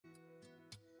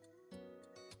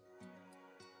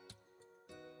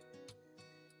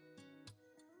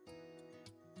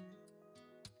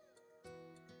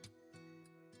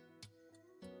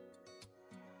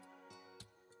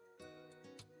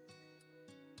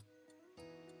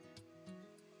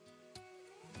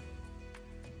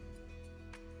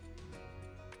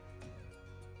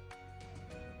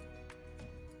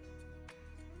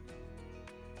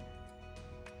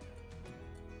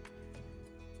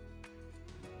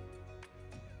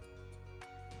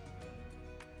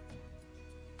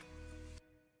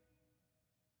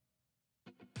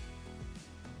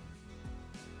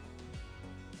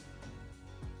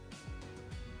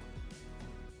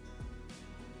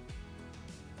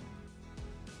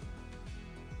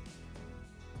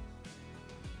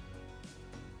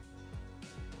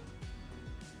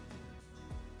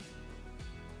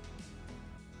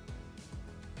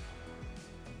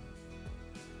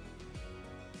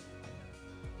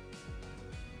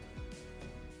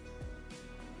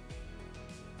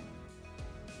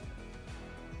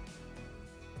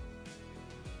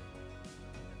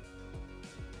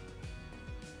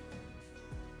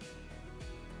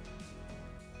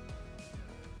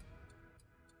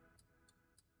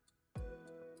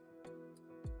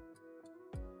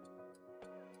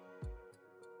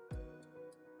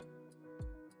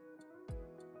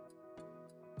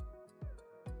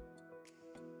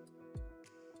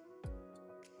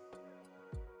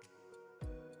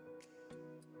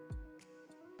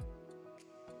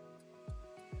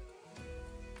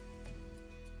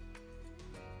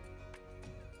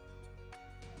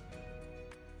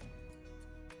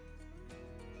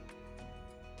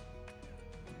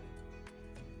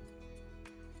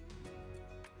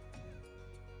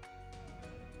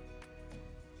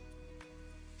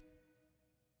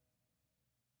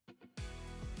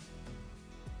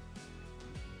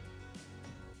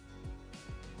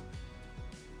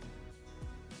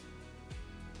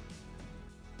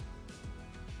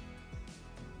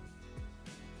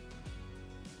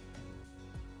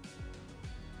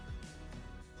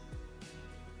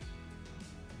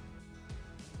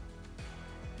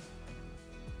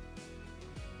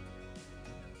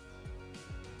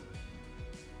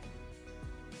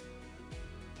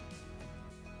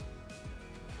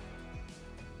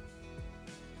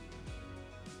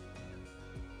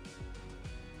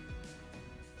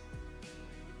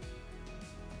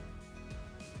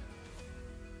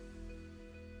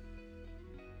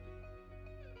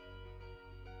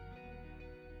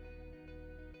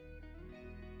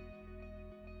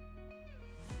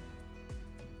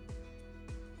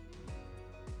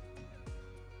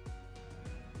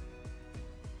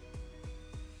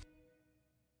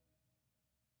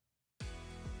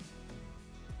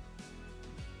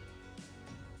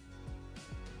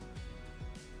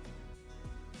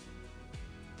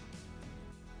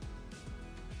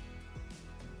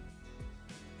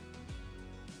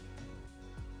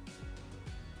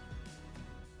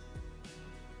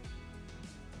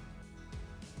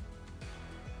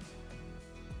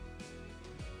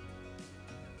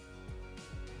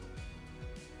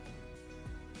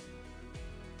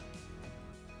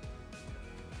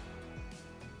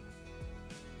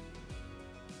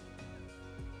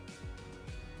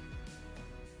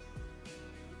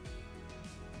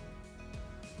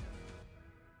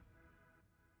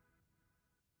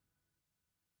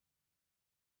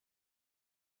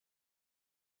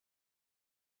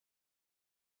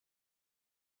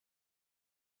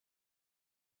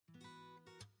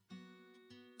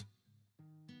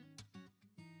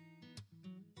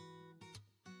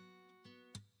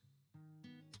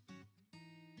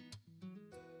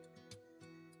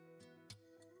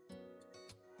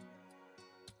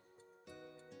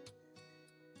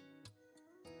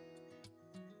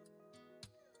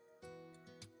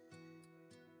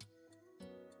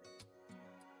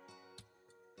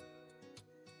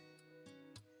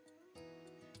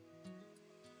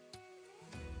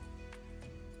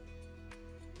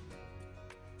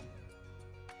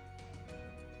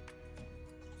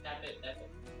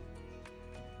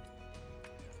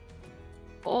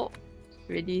Oh,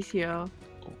 Ready's here.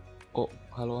 Oh,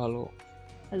 hello.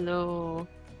 Hello.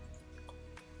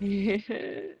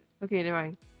 Okay, never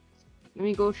mind. Let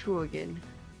me go through again.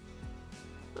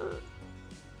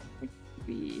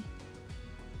 We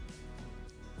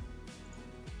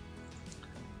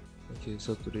Okay,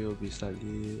 so today will be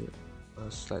slightly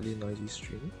noisy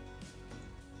stream.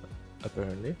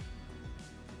 Apparently.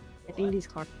 I think this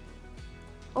card.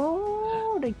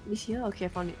 Oh, the gate is here. Okay, I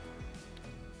found it.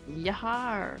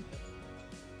 Yahar!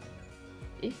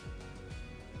 Eh?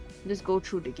 Just go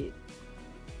through the gate.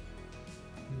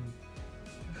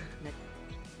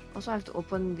 Also, I have to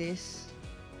open this.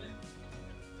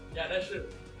 Yeah, that's true.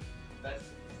 That's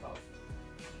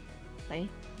Like,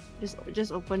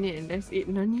 just open it and that's it.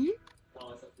 Nani?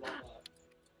 no, it's a block.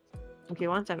 Okay,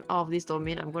 once I'm out of this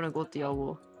domain, I'm gonna go to your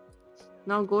world.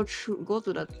 Now go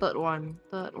to the third one.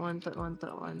 Third one.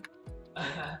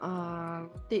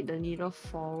 Take the needle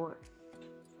forward.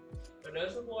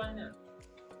 There's one.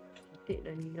 Take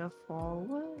the needle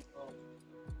forward.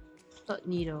 Third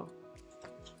needle.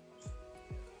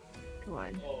 Come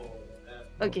on.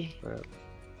 Okay.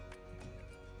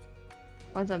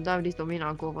 Once I'm done with this domain,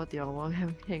 I'll go over to your world.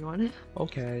 Hang on.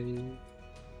 Okay.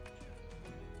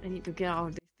 I need to get out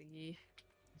of this thingy.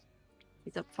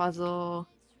 It's a puzzle.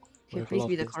 We Okay, have a please lot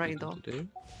be of the things correct to do door. today.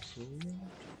 So,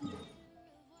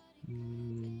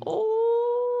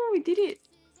 Oh, we did it!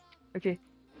 Okay.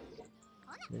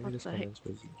 maybe What just the heck? condense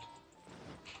resin.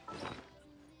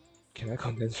 Can I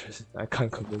condense resin? I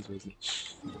can't condense resin.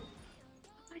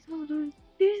 I don't do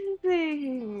this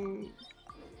thing!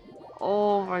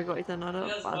 Oh my god, it's another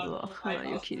puzzle. Are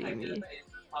you kidding me?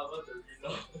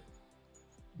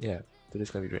 Yeah,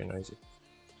 today's gonna be very noisy.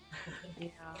 Yeah,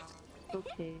 it's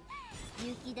okay.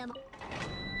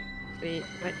 Wait,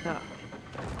 what's up?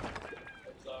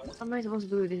 What am I supposed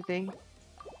to do with this thing?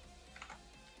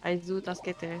 Aizu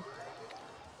Tasukete.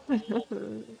 Am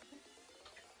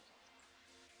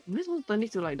I supposed to turn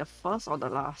it to like the first or the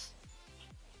last?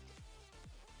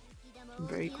 I'm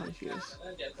very confused.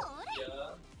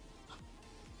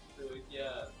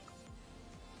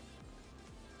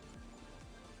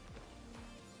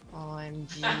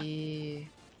 OMG.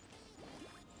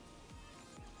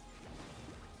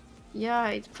 Yeah,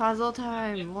 it's puzzle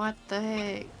time. What the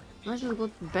heck? Am I supposed to go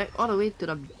back all the way to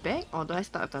the back, or do I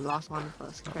start with the last one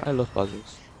first? Crap. I love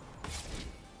puzzles.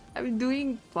 I'm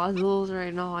doing puzzles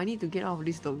right now. I need to get out of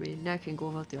this domain. Then I can go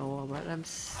over to your wall, but I'm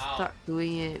stuck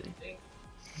doing it.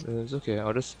 It's okay,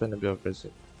 I'll just spend a bit of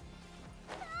resin.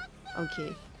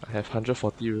 Okay. I have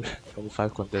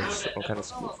 145 contents. I'm kind of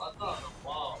screwed.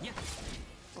 Oh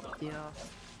dear.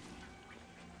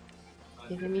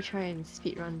 Okay, let me try and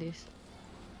speedrun this.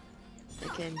 I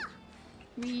can.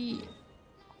 Whee!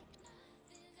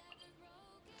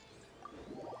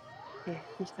 Okay,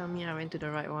 please tell me I went to the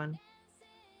right one.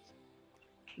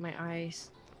 My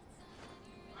eyes.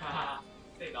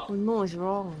 Oh no, it's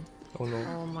wrong. Oh no.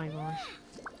 Oh my gosh.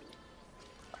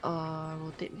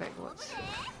 Rotate backwards.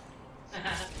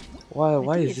 Why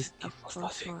I think is it's this the game not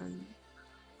first starting? one.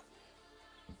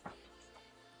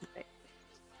 Back.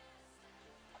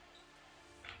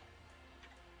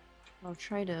 I'll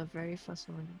try the very first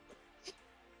one.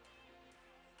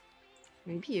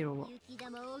 Maybe it'll work.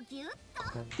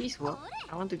 Please work.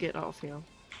 I want to get out of here.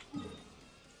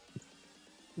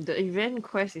 The event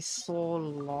quest is so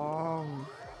long.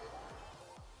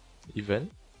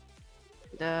 Event?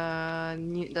 The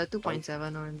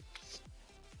 2.7 one.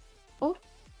 Oh!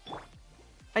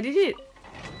 I did it!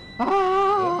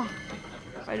 Ah!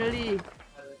 Finally!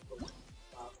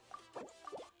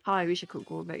 How I wish I could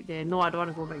go back there. No, I don't want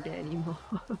to go back there anymore.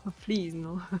 Please,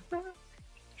 no.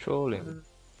 Trolling.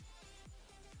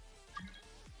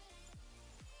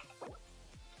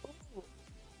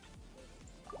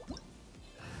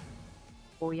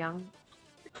 Oh, young.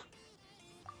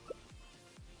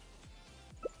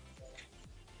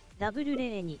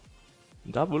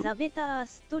 Double?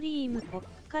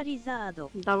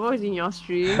 Double is in your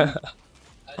stream.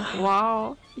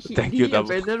 Wow. Thank you, Double.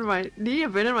 Did he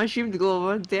abandon my stream to go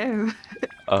over? Damn.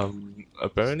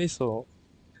 Apparently so.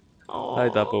 Oh. Hi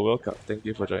Double, welcome. Thank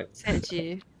you for joining.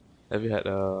 Sedgy. Have you had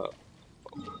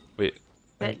wait,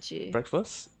 Sedgy.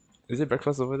 breakfast? Is it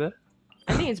breakfast over there?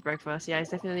 I think it's breakfast. Yeah, it's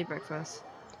definitely breakfast.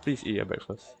 Please eat your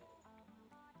breakfast.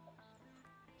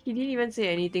 He didn't even say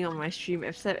anything on my stream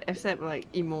except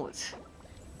like emotes.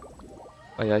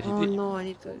 Oh yeah, Oh no, I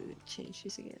need to change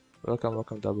this again.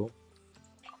 Welcome, Double.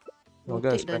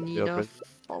 Rotate the needle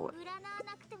forward.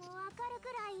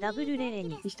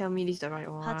 Please tell me this is the right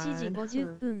one. 8時50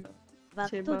分。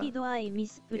What did I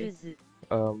miss, Bruce?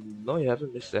 No, you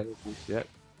haven't missed any pools yet.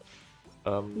 He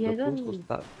The pools will hasn't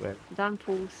start done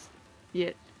pulls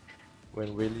yet.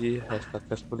 when Willy has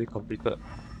successfully completed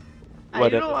I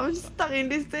whatever. know, I'm stuck in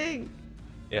this thing.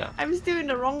 Yeah. I'm still in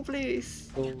the wrong place.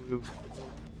 So we'll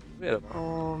wait a while.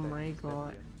 Oh my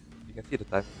god. You can see the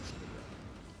time.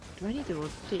 Do I need to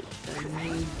rotate the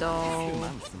needle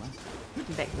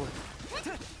backward?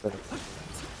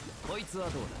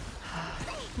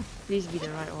 Please be the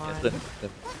right one.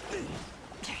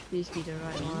 Please be the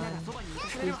right one.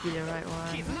 Please be the right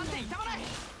one.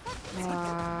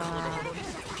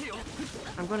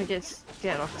 I'm gonna get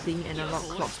scared of seeing analog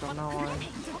clocks from now on.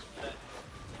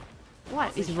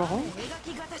 What is wrong?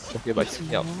 Okay, but hear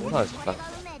me out. Mona is fun.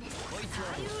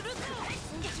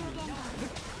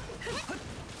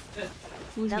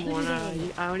 Who's Mona?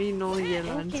 I only know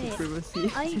Yelan supremacy.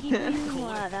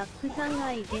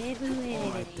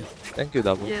 Thank you,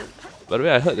 Double. Yeah. By the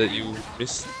way, I heard that you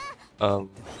missed I don't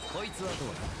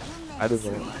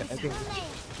know. I think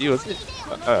he was it.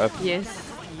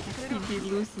 Yes. He did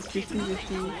lose his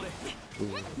 50-50.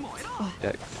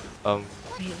 Jax. Wait.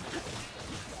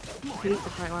 Wait, the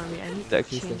right one. Wait, I need to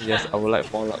Jax is saying change. yes. I would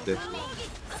like more luck there.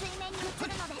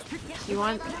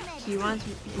 He'll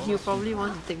probably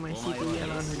want to take my C2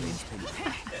 Yelan with me.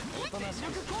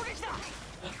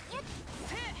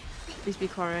 Please be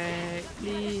correct.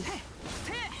 Please.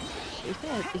 If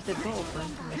the door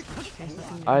opens, there's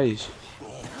nothing there. Aish.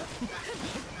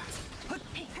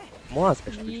 Mona's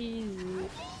actually Please.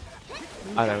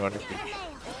 unironically.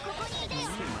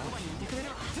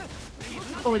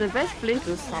 Oh, the best place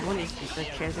to summon is the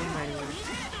chasm, by the way.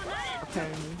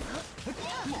 Apparently.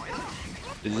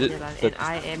 Is it? Yelan, and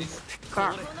I am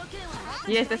Scar.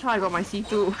 Yes, that's how I got my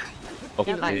C2.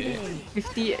 In like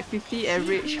Okay. 50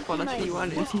 average for the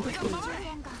C1 and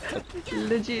C2.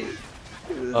 Legit.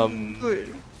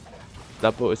 Good.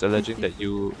 Double is alleging that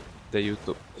you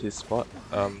took his spot.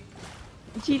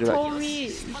 He would you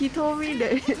like- told me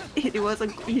that it was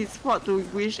his spot to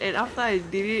wish, and after I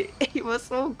did it, it was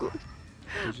so good.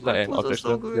 Would you like an pose was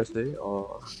so objection good. yesterday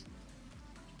or?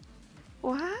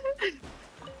 What?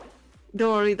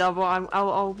 Don't worry, Double.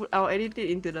 I'll edit it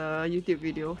into the YouTube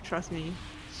video. Trust me.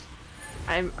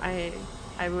 I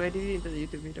will edit it into the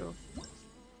YouTube video.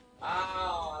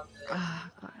 Ah,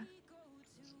 God.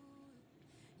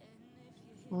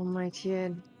 Oh my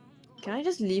Tian. Can I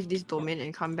just leave this domain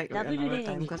and come back another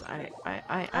time? Because I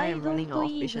am running out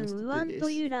of patience to do this.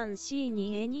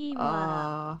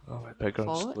 Oh, my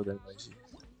background is Forward? so damn noisy.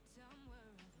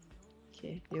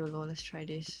 Okay, YOLO, let's try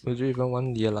this. Would you even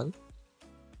want Yelan?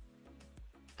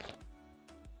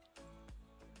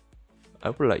 I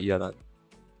would like Yelan.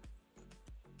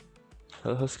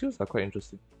 Her skills are quite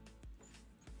interesting.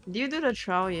 Did you do the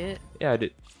trial yet? Yeah, I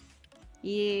did.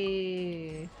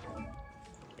 Yay!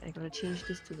 I gotta change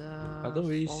this to the I don't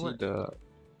really forward. see the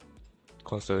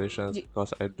constellations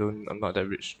because I'm not that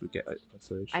rich to get like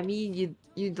constellations. I mean,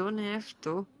 you don't have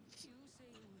to.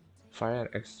 Fire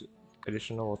and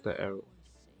additional water arrow.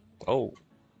 Oh,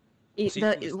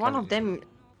 C2 is One kinda of them,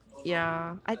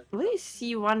 yeah. What is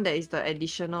C1 that is the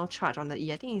additional charge on the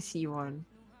E? I think it's C1.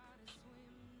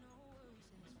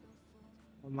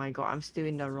 Oh my god, I'm still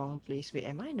in the wrong place. Wait,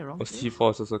 am I in the wrong oh, place?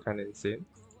 C4 is also kind of insane.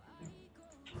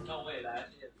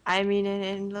 I'm in an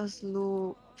endless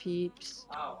loop, peeps.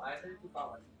 I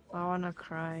wanna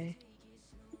cry.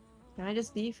 Can I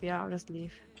just leave? Yeah, I'll just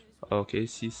leave. Okay,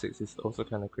 C6 is also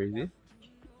kind of crazy.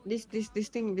 This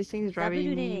thing is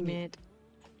driving me mad.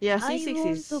 Yeah,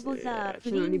 C6 is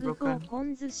absolutely broken.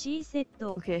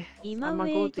 Okay, I'ma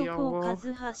go to your world.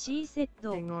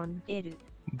 Hang on.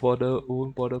 Border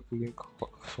pulling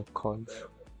for cons.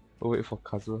 Oh, wait for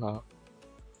Kazuha.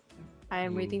 I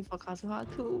am waiting for Kazuha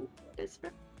too. That's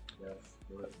right.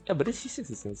 Yeah, but this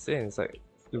C6 is insane. It's like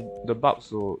the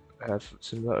bulbs will have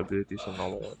similar abilities to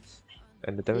normal ones,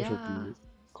 and the damage will Yeah. be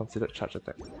considered charge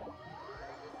attack.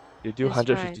 You deal That's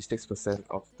 156%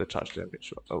 of the charge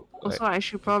damage. Oh, Also, I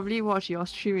should probably watch your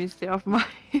stream instead of mine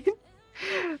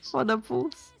for the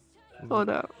pulls. Hold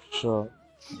up. Sure.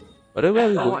 But then where are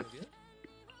we going What? again?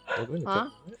 We're going to Huh?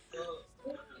 Japan,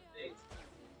 right?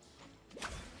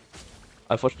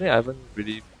 Unfortunately, I haven't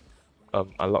really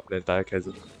unlocked the entire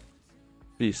chasm.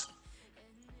 Please.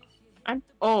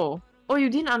 Oh, you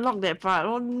didn't unlock that part.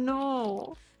 Oh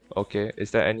no. Okay,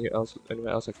 is there anywhere else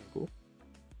I can go?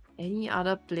 Any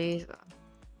other place?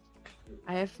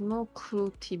 I have no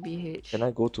clue, TBH. Can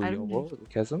I go to I your don't world, the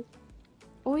chasm?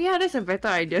 Oh yeah, that's a better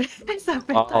idea. That's a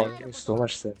better Oh, idea. it makes so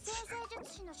much sense.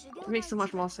 It makes so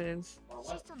much more sense.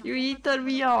 You eaten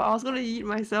me out. I was gonna eat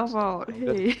myself out. I'm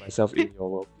gonna Hey. put myself in your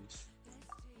world, please.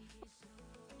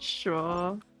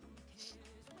 Sure.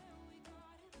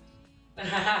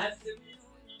 But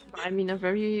I'm in a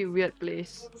very weird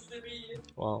place.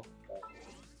 Wow.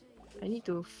 I need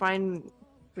to find.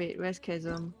 Wait, where's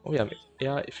Chasm? Oh yeah,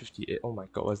 AR 58. Oh my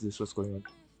god, what's this? What's going on?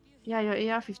 Yeah,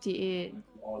 your AR 58.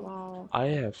 Wow. I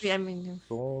have Wait, I mean,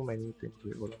 so many things.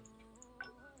 Wait, hold on.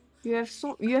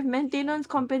 you have maintenance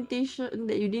compensation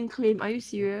that you didn't claim. Are you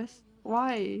serious?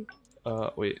 Why?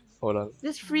 Wait, hold on.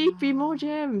 There's free Primo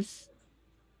gems.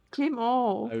 Claim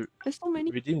all. I There's so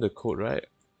many. redeemed the code, right?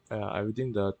 I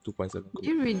redeemed the 2.7 code.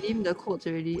 You redeemed the codes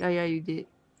already. Oh yeah, you did.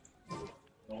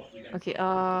 Okay,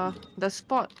 the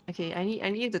spot. Okay, I need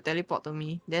you to teleport to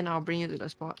me. Then I'll bring you to the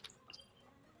spot.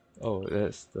 Oh,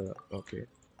 that's the okay.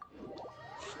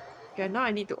 Okay, now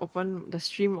I need to open the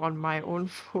stream on my own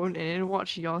phone and then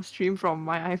watch your stream from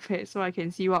my iPad so I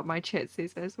can see what my chat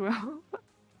says as well.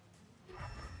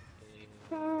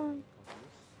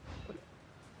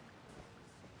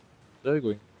 Where are you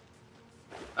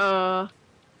going?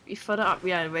 It's further up,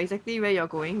 yeah, exactly where you're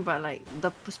going, but like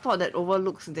the spot that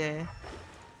overlooks there.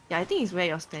 Yeah, I think it's where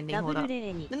you're standing. Hold up. No,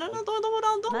 don't go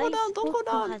down, don't go down, don't go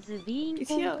down. It's here. It's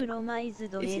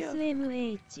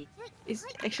here. It's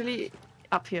actually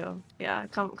up here. Yeah,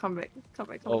 come back. Come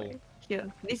back. Here.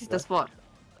 This is the spot.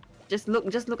 Just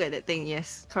look at that thing,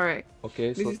 yes. Correct.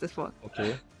 Okay, This so is the spot.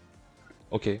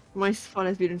 okay. My spot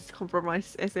has been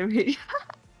compromised, SMH.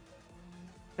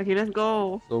 Okay, let's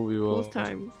go. So we will Post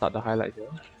time. start the highlight here.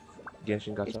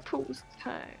 Genshin It's Gacha. post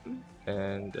time.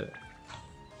 And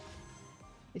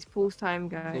It's post time, I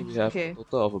guys. think we have a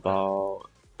total of about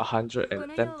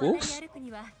 110 pools.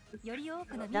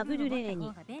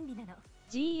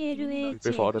 We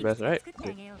pray for all the best, right?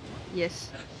 Okay.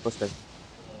 Yes. First time.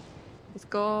 Let's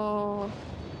go.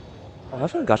 I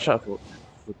haven't gacha for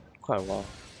quite a while.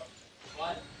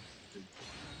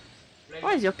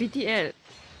 What is your PT at?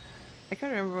 I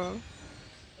can't remember.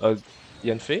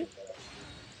 Yanfei?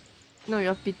 No,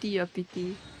 your PT.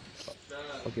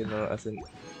 Okay, no, as in.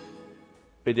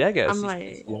 Wait, did I get a I'm C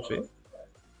like- Yanfei?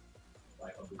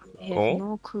 I have Oh?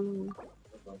 no clue.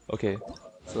 Okay,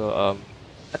 so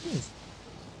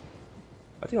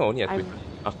I think I'm only at 20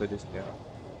 after this. Yeah,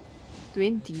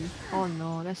 20? Oh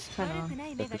no, that's kinda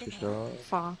beneficial.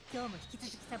 far.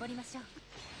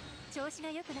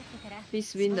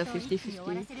 Please win the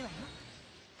 50-50.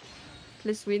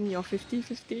 Please win your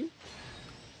 50-50.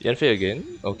 Yanfei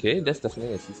again? Okay, that's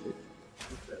definitely a C state.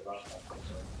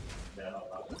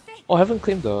 Oh, I haven't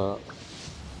claimed the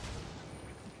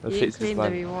You didn't Fates claim the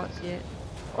Disband. rewards yet.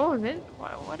 Oh, then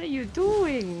what are you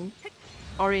doing?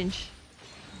 Orange.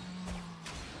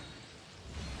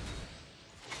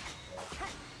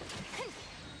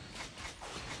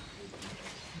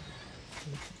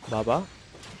 Baba?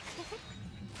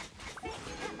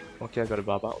 Okay, I got a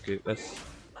Baba. Okay, let's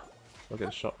look at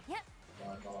the shop.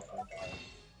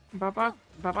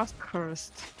 Baba's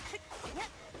cursed.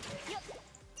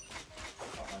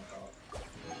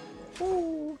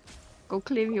 Ooh. Go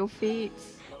claim your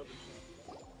fates.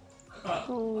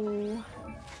 Oh.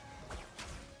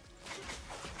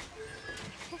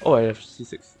 Oh, I have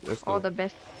C6. Let's go. All the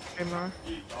best, streamer.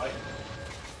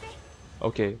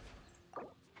 Okay.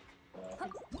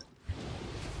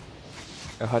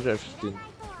 115.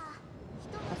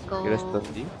 Let's go. Okay, that's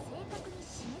 30.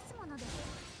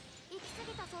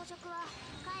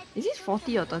 Is this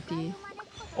 40 or 30?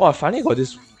 Oh, I finally got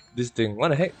this thing. What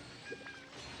the heck?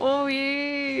 Oh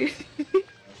yay!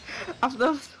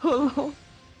 After so long,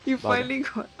 you Baba. finally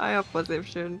got Eye of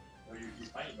Perception.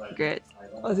 Great.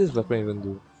 What does this weapon even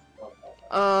do?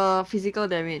 Physical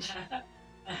damage.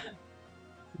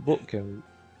 Book can...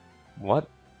 What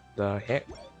the heck?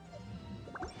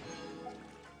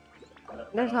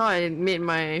 That's how I made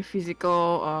my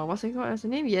physical, what's it called? What's the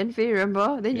name? Yanfei,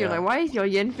 remember? Then you're Yeah. like, why is your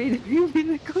Yanfei doing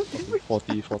physical damage?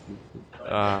 40.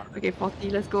 Ah, Okay, 40,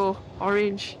 let's go.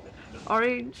 Orange.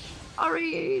 Orange.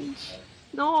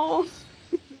 No!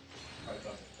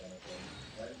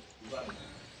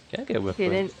 can I get a weapon? Okay,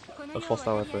 then. A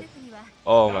 4-star weapon.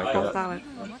 Oh my god. Salad.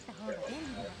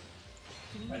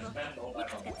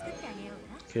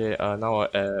 Okay, now we're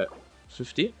at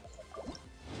 50.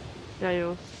 Yeah,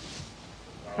 yo.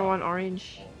 Come on,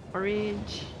 orange.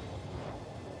 Orange.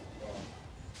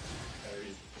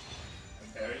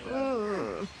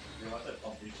 Ugh.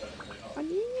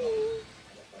 Funny.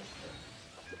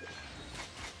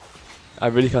 I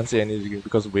really can't say anything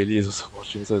because Whaley is also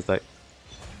watching, so it's like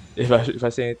if I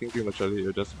say anything prematurely,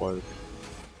 it'll just spoil it.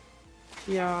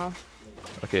 Yeah.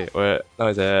 Okay, now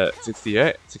it's at 60,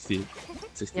 right? 60.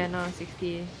 Yeah, no,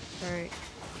 60. Alright.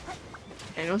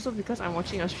 And also because I'm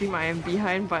watching a stream, I am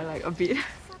behind by like a bit.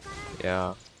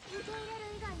 Yeah.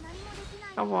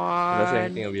 Come If I say on.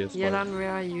 anything, it'll be a spoil. Yelan,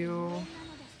 where are you?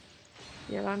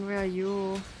 Yelan, where are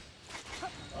you?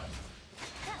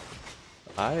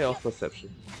 Eye of perception.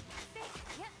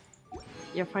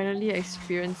 You're finally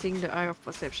experiencing the Eye of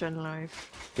Perception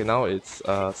life. Okay, now it's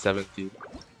 70.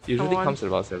 Usually on. comes at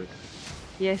about 70.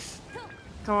 Yes.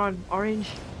 Come on, orange.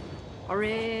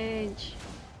 Orange.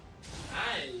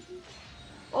 Nice.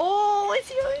 Oh, it's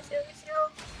here, it's here, it's here.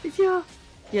 It's here.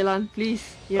 Yelan,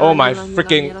 please. Yelan, Oh my Yelan,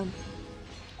 freaking- Yelan, Yelan.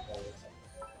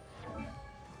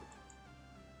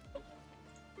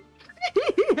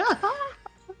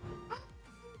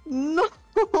 No!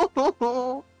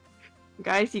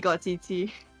 Guys, he got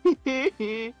TT.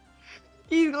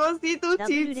 He's got C2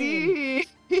 TT.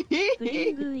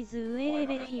 Playing with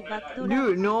Uelele but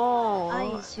Dude, no.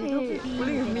 I should Hey, be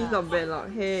pulling with me is not bad, lah.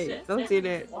 Hey, don't say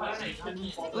that.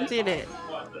 Don't say that.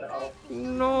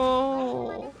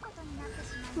 No.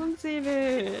 Don't say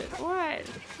that. What?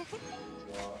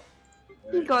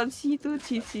 He got C2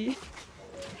 TT.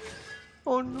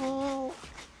 Oh no.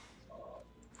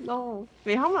 No.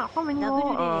 Wait, how many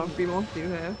more Primos do you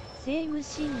have? same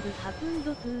thing happened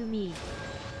to me.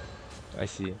 I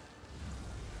see.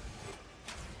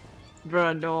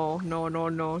 Bruh,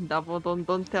 no. Double,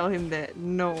 don't tell him that.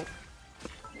 No.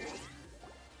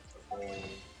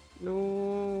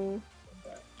 No.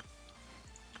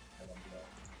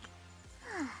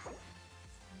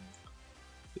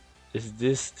 Is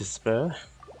this despair?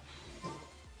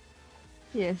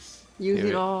 Yes. Use Okay,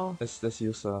 it wait. all. Let's use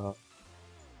Use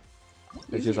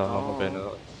use it our normal all. banner.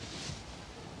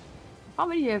 How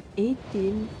many do you have?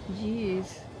 18?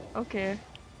 Jeez. Okay.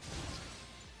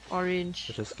 Orange.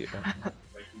 Let's just skip.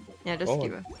 Yeah, just Oh,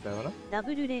 skip it. banana? ダ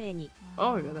ブルレに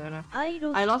Oh, we got that enough. I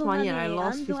lost, I lost money and I money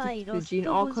lost and 50 I lost Fujin,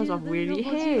 all because of 50 Willy.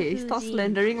 Hey, stop Fujin.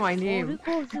 slandering my All name.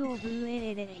 cause of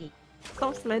Uelele.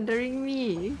 Stop slandering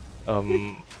me.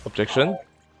 Objection?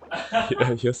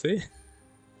 Hearsay?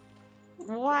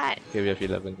 What? Okay, we have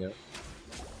 11 here.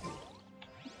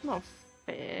 Not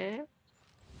fair.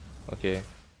 Okay,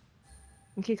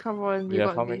 Okay, come on. we You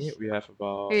have got how many? this. We have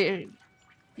about Wait,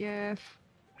 yeah.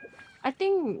 I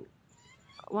think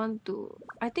 40?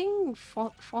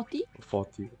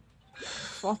 40.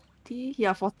 40?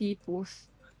 Yeah, 40 posts.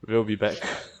 We'll be back.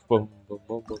 Boom, boom,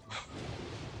 boom, boom.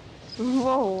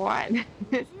 Whoa, what?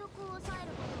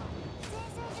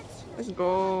 Let's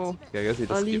go. Okay, I guess we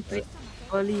just Early, skip that.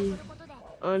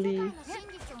 early.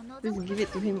 Just give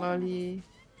it to him early.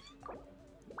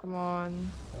 Come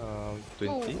on.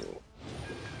 20.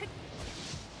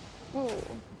 Oh.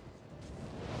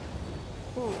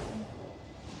 Oh.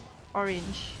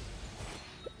 Orange.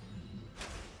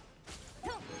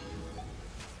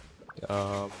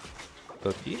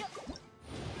 30.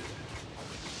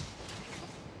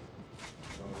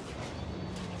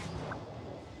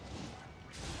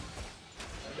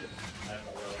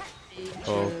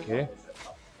 Okay.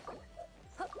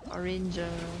 Orange.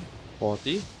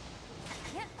 40.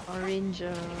 Orange.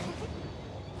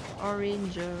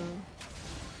 Orange.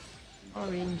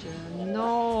 Orange.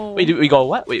 No. Wait, we got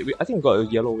what? Wait, I think we got a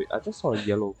yellow. Wait, I just saw a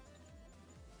yellow.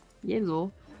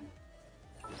 Yellow.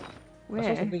 I saw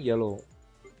Where? something yellow.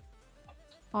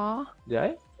 Huh? Did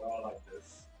I?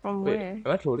 From Wait, where?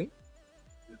 am I trolling?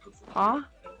 Huh?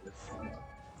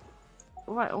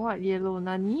 What yellow?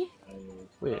 Nani?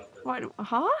 Wait, What?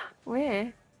 Huh?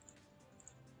 Where?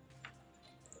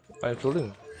 I'm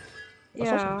trolling. I saw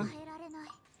Yeah.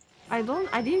 something.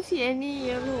 I didn't see any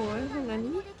yellow.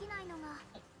 Nani?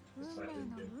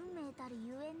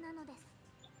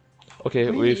 Okay,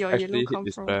 Where did we've your actually yellow hit come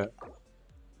this from? pair.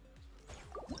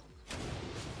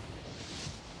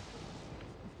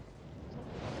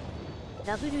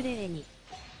 Doubleレに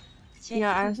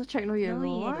Yeah, I also checked no yellow.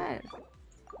 yellow. What?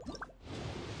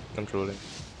 I'm trolling.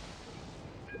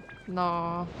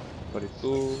 No.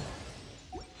 42.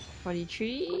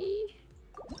 43.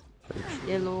 43.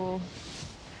 Yellow.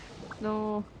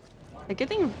 No. They're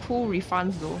getting pool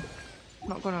refunds though.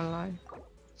 Not gonna lie.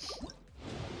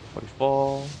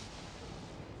 44.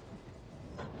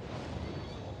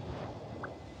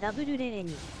 ダブルレ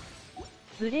に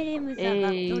ブレレムザバ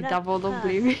Hey, ットラ double, ッカ don't ー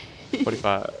blame me.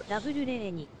 45. ダブル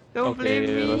レに Don't Okay,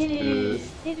 blame let's me. do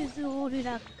ステルズオール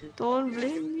ラック Don't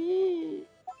blame me.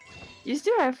 You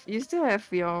still have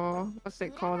your what's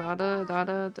it called?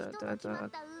 The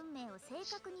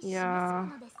yeah.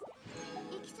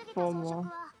 4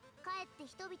 more.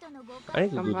 I need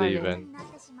to do the Somebody. event.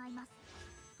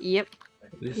 Yep.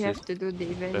 This You is have to do the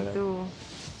event bad. too.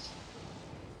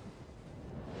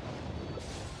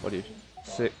 what if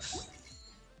 6.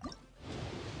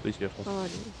 Please be a 4 Oh,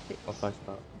 or 5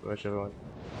 star. Whichever one.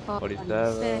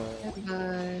 47.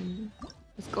 47.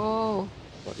 Let's go.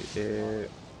 48.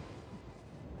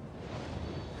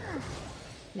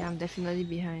 Yeah, I'm definitely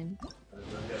behind.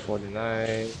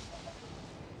 49.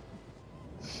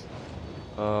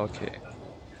 Okay.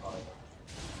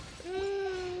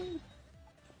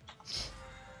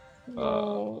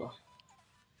 No.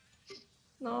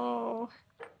 No.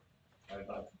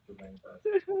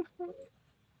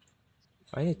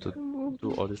 I need to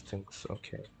do all these things.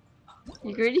 Okay.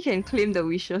 You already can claim the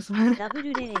wishes one. ダブ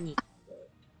ルレーに。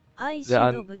I There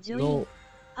are should have joined. no.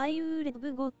 I would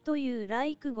have got you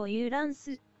like go you lance.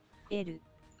 L.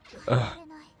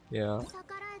 Yeah,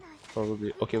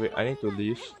 probably. Okay, wait. I need to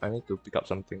leave. I need to pick up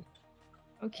something.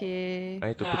 Okay. I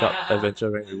need to pick up adventure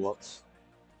rank rewards.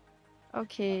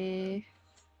 Okay.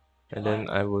 And then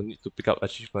I will need to pick up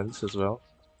achievements as well.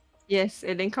 Yes,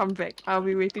 and then come back. I'll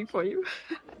be waiting for you.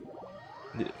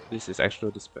 This is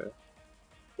actual despair.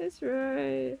 That's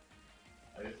right.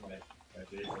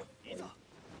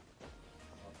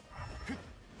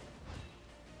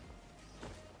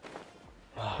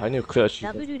 I need to clear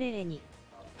ダブ achievements. ルレーに。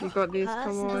 You got this, First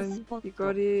come on. spot. You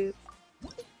got it.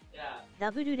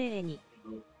 ダブルレーに。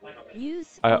New I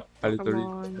spot. literally Come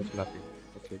on. have nothing.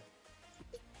 Okay.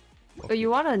 Oh, you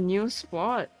want a new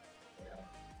spot?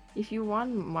 If you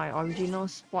want my original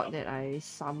spot that I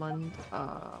summoned,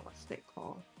 what's that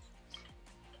called?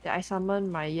 That I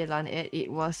summoned my YELAN at,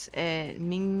 it was at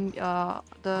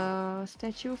the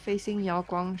statue facing Yao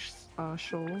Guang's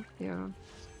show. Yeah.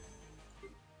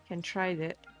 Can try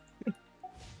that.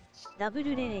 ダブ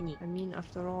ルレーに。 I mean,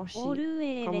 after all, she, オルウ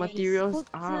ェ her レイ materials スポッツ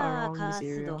are アー around カ this ース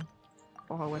area ド。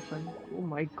 for her weapon. Oh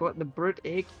my god, the bird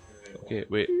egg. Okay,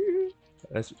 wait.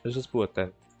 Let's just put a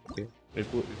 10. Okay. We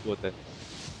put a 10.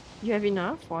 You have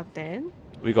enough for 10?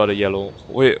 We got a yellow.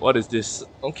 Wait, what is this?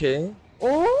 Okay.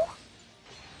 Oh?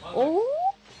 Oh?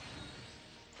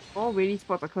 Oh, really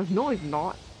spot because no, it's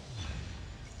not.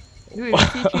 Dude,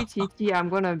 if you see 3 TT, I'm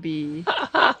gonna be.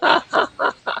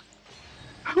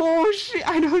 Oh shit,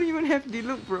 I don't even have the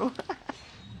look, bro.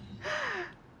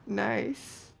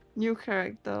 Nice. New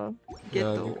character. Yeah,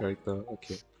 new Ghetto. character.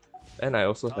 Okay. And I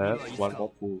also have one more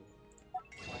pool.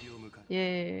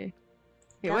 Yay.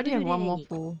 Wait, why do you have one more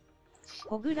pool?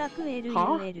 小倉ク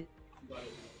Huh? LUL。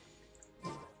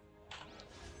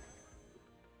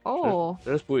 Oh,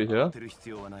 Let's put it here.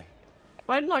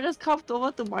 why not just come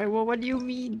over to my world? What do you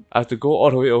mean? I have to go all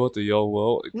the way over to your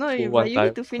world. No, go but one you time,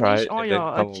 need to cry, finish all and then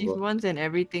your come over. achievements and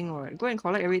everything, right? Go and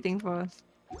collect everything first.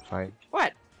 Fine.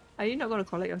 What? Are you not gonna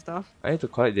collect your stuff? I need to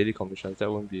collect daily commissions. That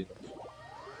won't be enough.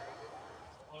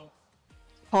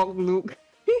 Hog Luke.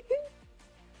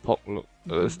 Pork look.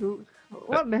 Luke.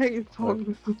 What the heck is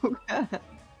Hog Luke?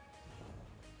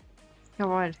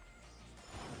 Come on.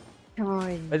 Come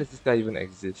on. Why does this guy even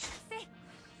exist?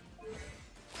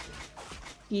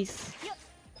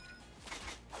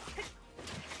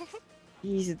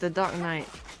 He's the Dark Knight.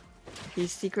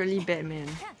 He's secretly Batman.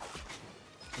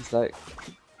 He's like,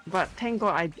 But thank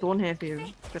God I don't have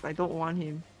him because I don't want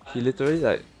him. he literally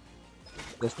like,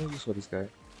 there's no use for this guy.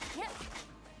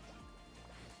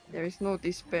 There is no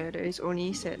despair. There is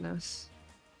only sadness.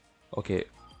 Okay.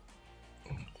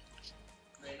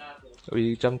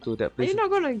 We jump to that Are you place. not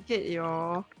gonna get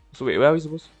your? So wait, where are we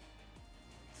supposed?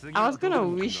 I was gonna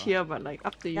wish here, but like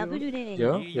up to ダブ you. ルレーに。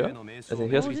 Here? Here? As in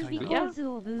here's オール physically? ビコーズ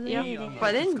オブ Yeah, エレン。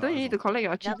 but then don't you need to collect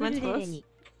your ダブ achievements ルレー first? に。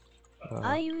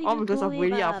 Uh, All because of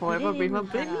really up forever ブレ braver. ーム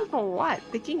Blame か me ら for what?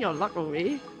 Taking your luck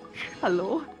away?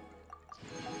 Hello?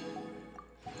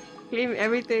 Claim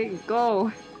everything.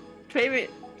 Go. Claim it.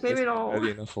 Claim that's it all.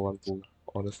 barely enough for one pool,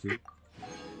 honestly.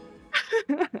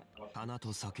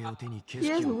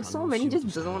 Yes, so many just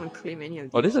doesn't want to claim any of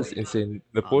these. Oh, this is insane.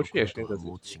 The poetry actually does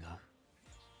it.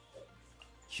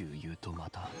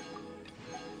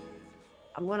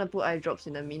 I'm gonna put eye drops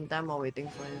in the meantime while waiting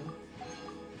for you.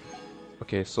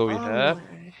 Okay, so we Oh have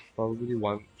my. probably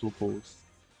two pools.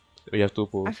 We have two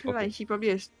pools. I feel Okay. like he probably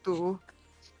has 2.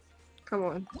 Come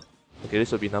on. Okay,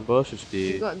 this will be number You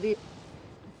 50. got the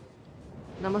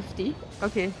number 50?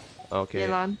 Okay. Okay,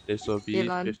 Yelan. this will be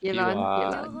Yelan. 51. Yelan. 情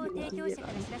Yelan. 報提供者か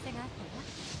ら知らせがあっ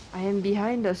たわ I am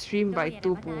behind the stream どう by やら 2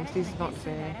 また pools. 新 This is たな not ゲス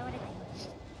トが fair. 現れ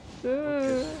た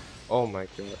よ Oh my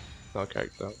god. No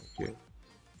character. Okay.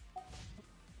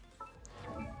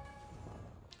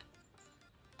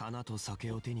 花と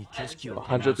酒を手に景色を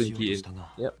120 in.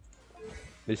 Yep.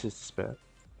 This is spare.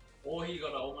 Oh, he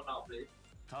gonna open up, please.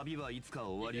 旅はいつか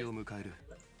終わりを迎える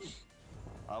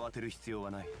慌てる必要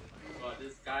はない God,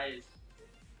 this guy is.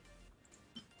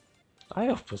 Eye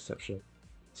of perception.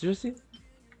 Seriously?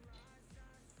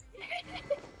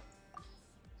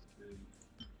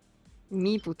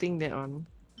 Me putting that on.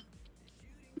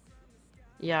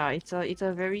 Yeah, it's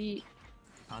a very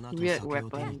weird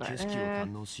weapon, but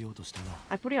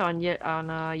I put it on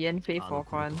Yanfei for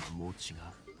fun.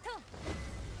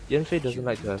 Yanfei doesn't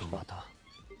like to have fun.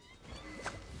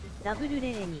 ダブル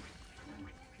レレに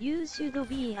You should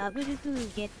be able to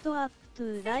get up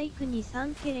to like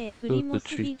 2-3K Primos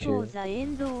before the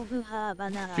end of her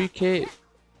banana. 3K,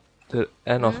 the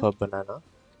end of her banana?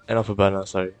 End of her banana,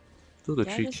 sorry. 2 to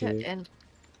Yeah, I just said 3K. end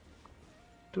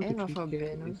 2 to of her 3K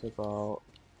banana. is about...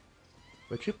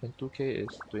 But 3.2K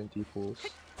is 20 pulls.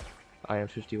 I am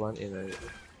 51 in a...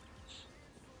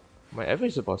 My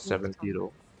average is about 70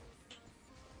 though.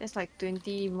 That's like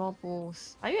 20 more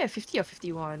pulls. Are you at 50 or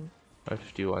 51? I'm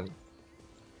 51.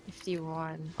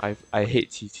 51. I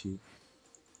hate TT.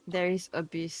 There is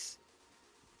Abyss.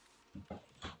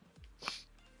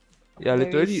 Yeah, There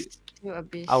literally, is still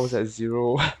Abyss. I was at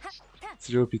 0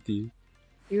 PT.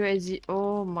 You were at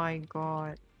oh my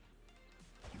god.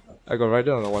 I got right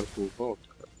on the 1 pull. Oh,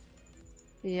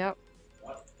 Yep.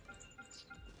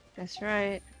 That's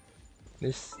right.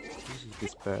 this is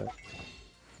despair.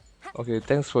 Okay,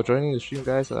 thanks for joining the stream,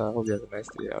 guys. I hope you have a nice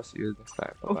day. I'll see you next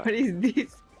time. Bye What bye. is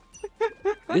this?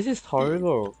 This is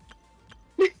horrible.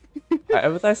 I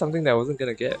advertised something that I wasn't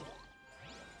gonna get.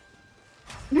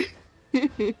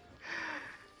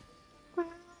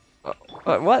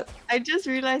 What? I just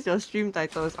realized your stream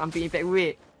title is Amping Impact.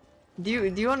 Wait, do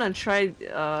you wanna try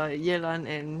Yelan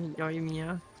and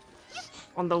Yorimiya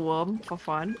on the worm for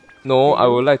fun? No, Do I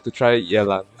you? would like to try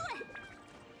YELAN.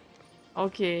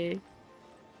 Okay.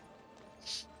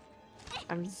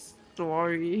 I'm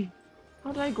sorry.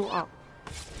 How do I go up?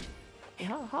 Eh,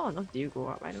 how on earth do you go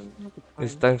up? I don't know how to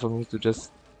It's climb. time for me to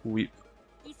just weep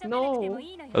No,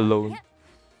 alone.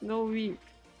 no weep.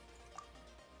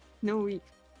 No weep.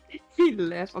 He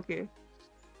left. Okay,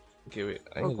 Okay, wait.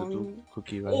 I we're need to do going.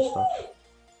 cookie run stuff.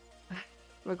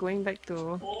 We're going back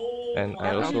to. And I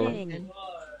our also... plan.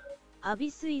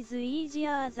 Abyss is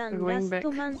easier than Going last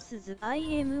back. month's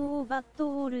IMO, but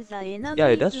all the Yeah,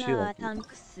 it does enemies feel are like it.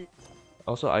 tanks.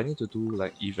 Also, I need to do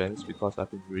like events because I've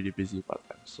been really busy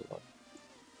part-time, so...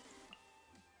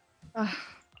 Ah,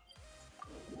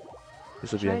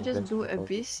 This will be should I an just event do for me.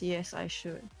 Abyss? Yes, I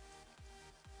should.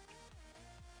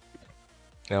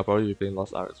 Yeah, I'll probably be playing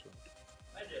Lost Ark as well.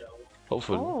 I did.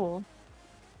 Hopefully. Oh,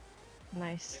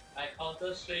 nice. I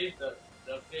counter strafed the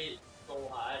plate so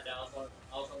hard that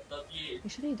I was on 38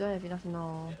 Actually, do I have enough?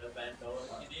 No. in the vandal.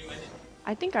 He didn't even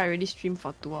I think I already streamed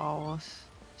for 2 hours,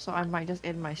 so I might just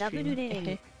end my ダブル stream. レレ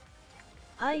に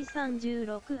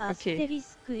I36 アステリ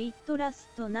スクイットラス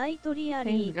トナイトリア Thanks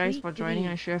リー guys for joining.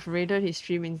 I should have raided his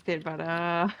stream instead, but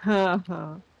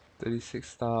 36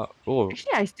 star... Oh,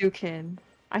 actually I still can.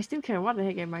 I still can. What the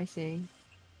heck am I saying?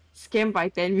 Scam by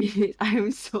 10 minutes. I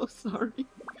am so sorry.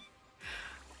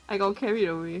 I got carried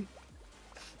away.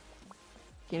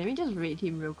 Okay, let me just raid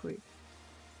him real quick.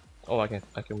 oh, I can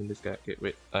win this guy. Okay,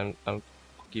 wait. I'm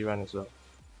cookie run as well.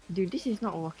 Dude, this is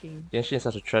not working. Genshin is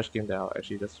such a trash game that I'll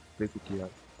actually just play cookie run.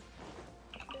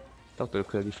 Talk to a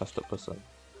clearly faster person.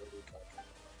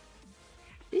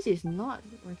 This is not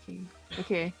working.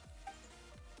 Okay.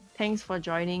 Thanks for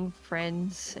joining,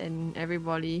 friends and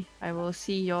everybody. I will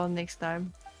see y'all next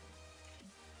time.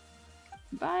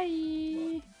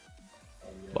 Bye.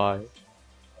 Bye.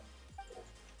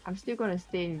 I'm still gonna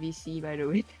stay in VC, by the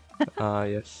way.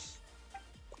 Yes.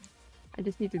 I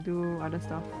just need to do other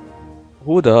stuff.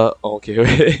 Who the... Oh, okay,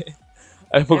 wait.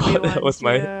 I forgot that was Everyone's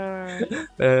my... here.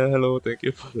 Hello, thank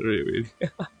you for the raid waiting.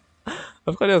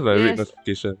 I forgot that was my raid Yes.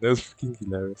 notification. That was freaking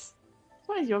hilarious.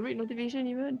 What is your raid notification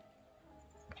even?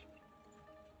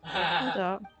 Hold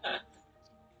up.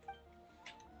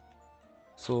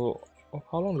 So,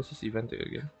 how long does this event take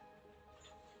again?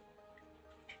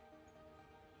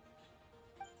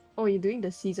 Oh, you're doing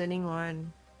the seasoning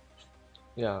one.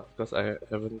 Yeah, because I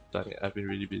haven't done it. I've been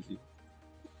really busy.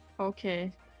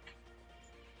 Okay.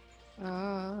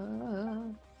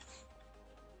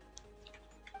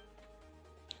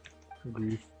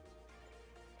 Grief.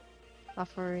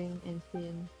 Suffering and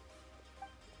sin.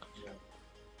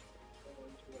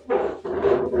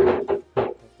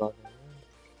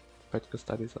 Practical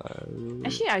studies are...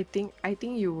 Actually, I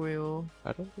think you will.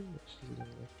 I don't think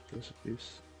there's a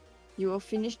place. You will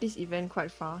finish this event quite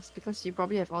fast because you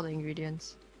probably have all the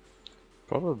ingredients.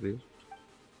 Probably.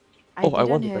 I Oh, I didn't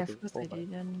won the have battle. because Oh I my.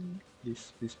 didn't.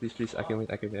 Please, please, please, please. I can win,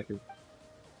 I can win, I can win.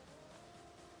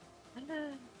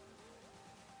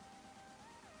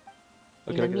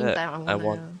 In Okay, the look at meantime, that. I'm I gonna.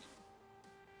 won.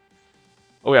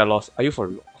 Oh, yeah, I lost. Are you for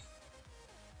real?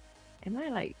 Am I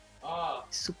like Ah,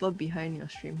 super behind your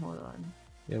stream? Hold on.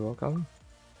 You're welcome.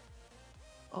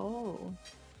 Oh.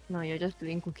 No, you're just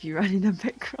playing Cookie Run in the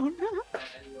background.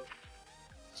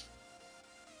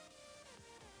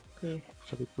 Okay.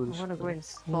 Shall we do I this? wanna go and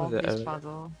Oh, solve the this error.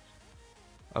 puzzle.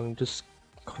 I'm just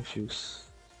confused.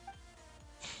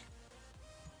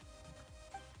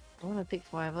 I wanna take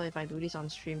forever if I do this on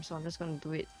stream, so I'm just gonna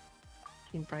do it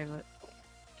in private.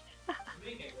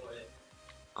 We can go ahead.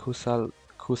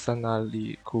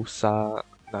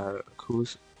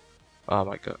 Oh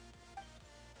my god.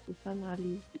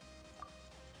 Kusanali.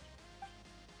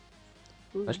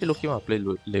 Actually looking want to play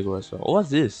Lego as well. Oh, what's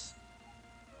this?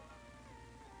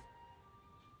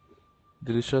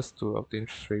 Delicious to obtain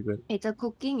fragrance. It's a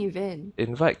cooking event.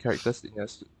 Invite characters in your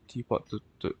teapot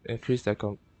to increase their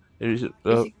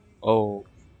Basic- oh,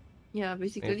 Yeah,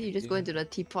 basically you just go into the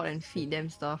teapot and feed them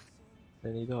stuff. I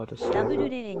need all the ダブル stuff.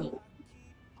 レレに。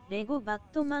レゴバッ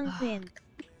トマンフェン。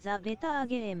ザ・ベター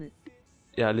ゲーム。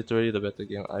 Yeah, literally the better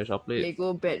game. I shall play it.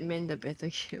 Lego Batman the better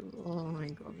game. Oh my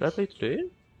god. Should I play today?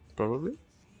 Probably.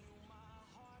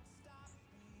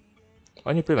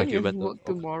 Why don't you play my You game have better? work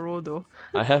tomorrow though.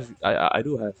 I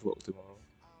do have work tomorrow.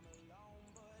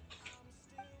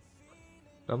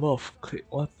 Number of click,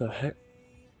 what the heck?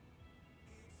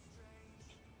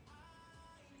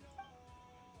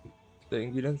 The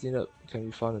ingredients needed can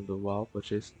be found in the wild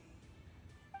purchase.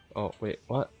 Oh wait,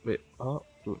 what? Wait,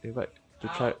 to invite to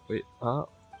try. Wait,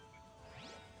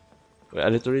 Wait, I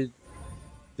literally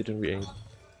didn't read anything.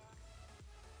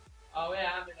 Oh, wait,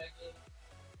 I'm in again.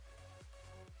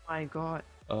 My god.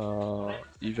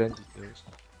 Event details.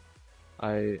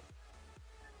 Wait,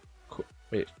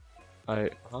 Wait,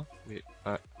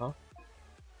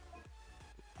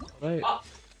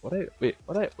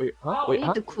 You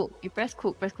need to cook. You press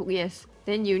cook, yes.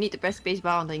 Then you need to press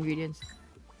spacebar on the ingredients.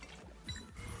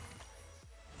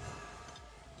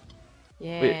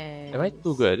 Yeah. Wait, am I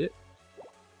too good at it?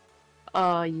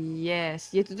 Yes.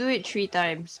 You have to do it 3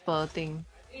 times per thing.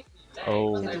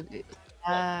 Oh, You have to do-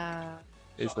 Ah.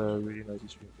 it's a really nice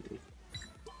stream today.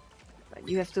 But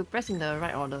you have to press in the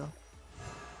right order.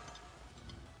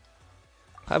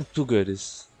 I'm too good at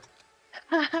this.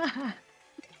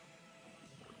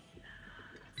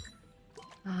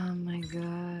 Oh my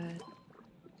god.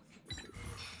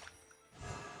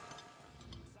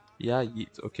 Yeah,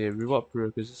 yeet. Okay, reward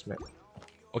prerequisites map.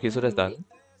 Okay, so that's done.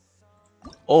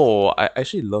 Oh, I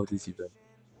actually love this event.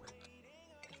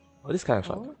 Oh, this is kind of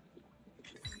fun. Oh.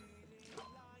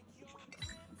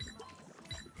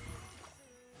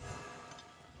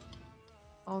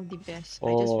 All the best. I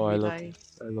just Oh, I love realized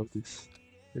this. I love this.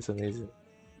 It's amazing.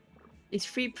 it's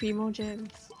free Primo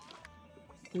Gems.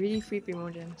 Really free Primo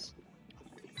Gems.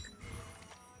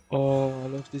 Oh, I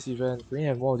love this event. Can we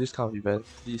have more of this kind of event?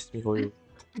 Please, me for you.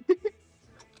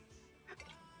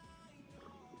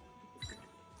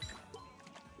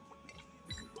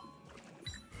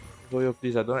 For you,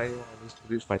 please. I don't really want this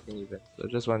stupid fighting event. I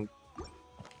just want.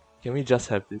 Can we just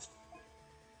have this?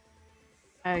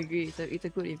 I agree. It's a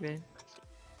good event.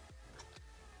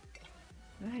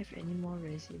 Do I have any more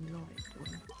resin? No,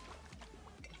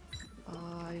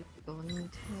 I don't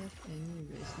have any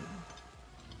resin.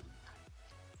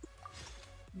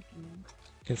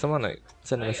 Can someone like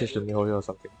send a message to MiHoYo or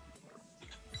something?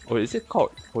 Oh, is it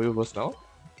called HoYoverse now?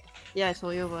 Yeah, it's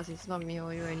Hoyoverse. It's not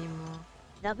MiHoYo anymore.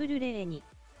 ダブルレレに。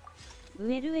ウ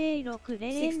ェルエイ6レ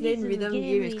レ Six ンリ Lane ズム Rhythm ゲー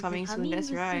game ム is イズ coming カ soon. ミング That's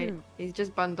ス right. ーン。 It's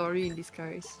just Bandori in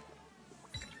disguise.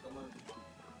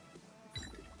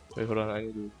 Wait, hold on. I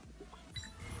need to.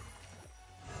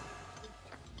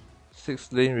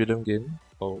 6-lane rhythm game.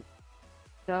 Oh,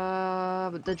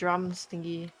 The drums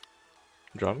thingy.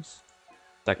 drums.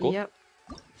 Taiko. Yep.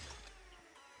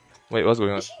 Wait, what's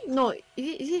going on? Actually, no.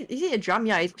 Is it a drum?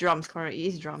 Yeah, it's drums. Correct. It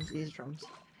is drums. It is drums.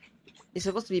 It's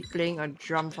supposed to be playing a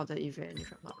drum for the event.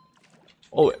 If I'm not.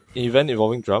 Oh, event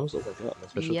involving drums. Oh my god, my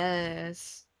special.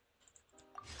 Yes.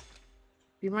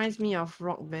 Reminds me of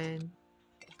Rock Band.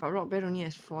 But Rock Band only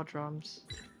has 4 drums.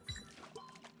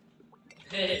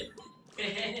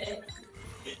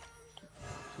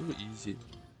 Too easy.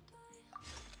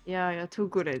 Yeah, you're too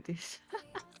good at this.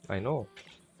 I know.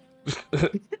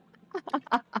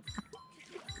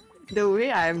 The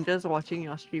way I'm just watching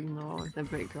your stream now in the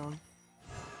background.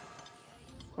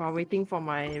 While waiting for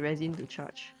my resin to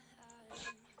charge.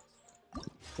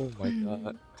 Oh my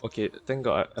god. Okay, thank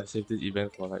god I saved this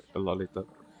event for like a lot later.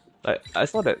 Like I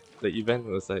saw that the event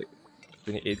was like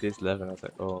 28 days left and I was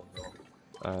like, oh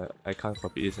no. I can't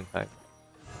complete this in time.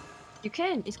 You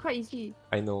can, it's quite easy.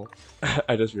 I know.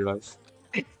 I just realized.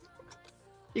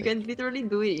 You can literally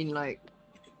do it in like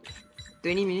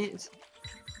 20 minutes.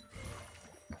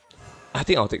 I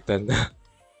think I'll take 10.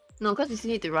 No, because you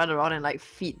still need to run around and like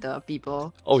feed the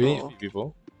people. Oh, you so- need to feed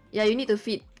people? Yeah, you need to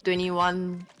feed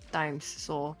 21 times,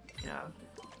 so yeah.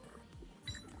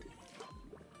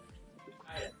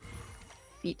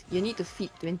 feed. You need to feed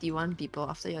 21 people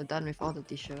after you're done with all the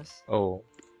dishes. Oh,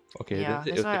 okay. Yeah,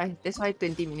 Then that's why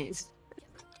 20 minutes.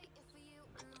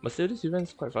 but still, this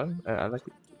event's quite fun. I like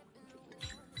it.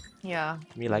 Yeah.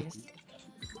 Me like nice.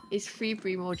 It's free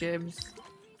primo gems.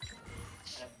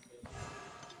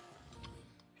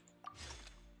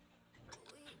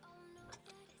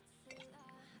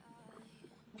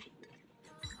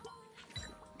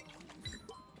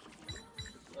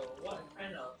 So what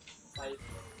kind of site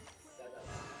setup?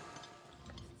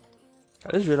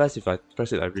 I just realized if I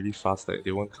press it like really fast, like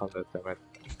they won't count the time.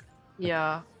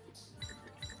 Yeah.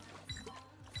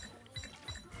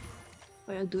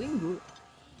 But you're doing good.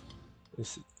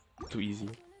 It's too easy.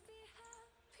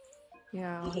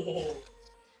 Yeah. Oh,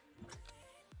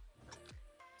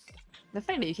 The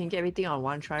fact that you can get everything on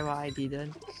one try while I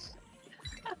didn't.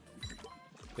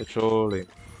 You're trolling.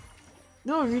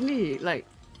 No, really. Like,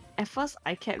 at first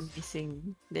I kept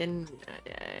missing. Then,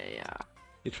 yeah.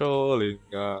 You're trolling.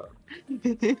 No,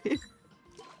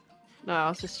 I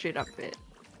was just straight up bad.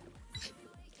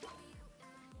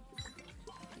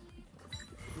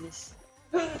 This.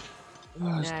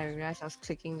 Yeah, I realized I was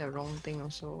clicking the wrong thing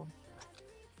also.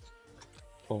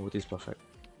 Oh, this is perfect.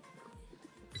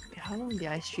 How long did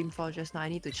I stream for just now? I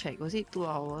need to check. Was it 2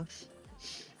 hours?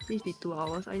 Please be 2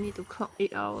 hours. I need to clock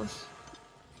 8 hours.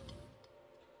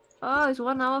 Oh, it's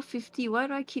 1 hour 50. Why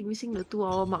do I keep missing the 2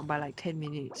 hour mark by like 10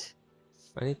 minutes?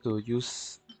 I need to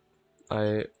use.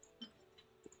 Go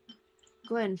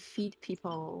and feed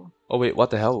people. Oh wait, what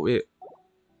the hell? Wait.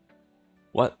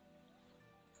 What?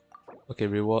 Okay,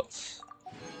 rewards.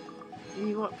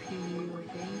 Reward preview, I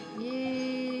think.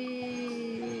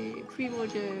 Yay! Primo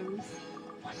gems.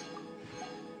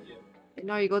 And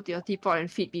now you go to your teapot and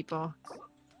feed people.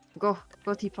 Go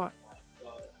teapot.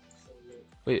 God, so weird.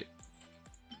 Wait.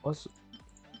 What's?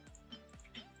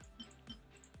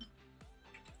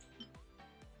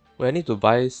 Wait, I need to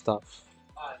buy stuff.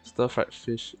 Stir fried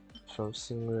fish from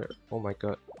Singray. Oh my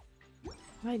god.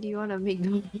 Why do you want to make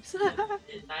those?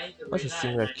 What's a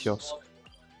Singray kiosk?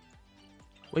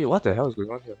 Wait, what the hell is going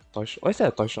on here? Toy shop. Why is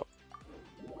that a toy shop?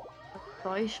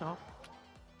 Toy shop?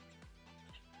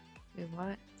 Wait,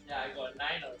 what? Yeah, I got 9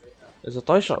 already. There's a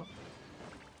toy shop.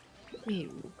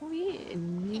 Wait,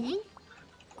 me?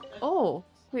 Oh,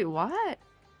 wait, what?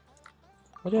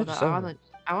 What do you have Hold to on, sell?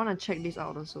 I wanna check this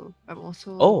out also. I'm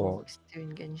also Oh. still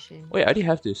in Genshin. Wait, I already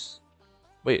have this.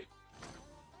 Wait.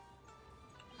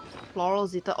 Floral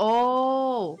Zeta.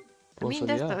 Oh! I mean,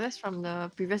 Rosalia. that's from the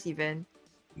previous event.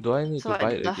 Do I need So to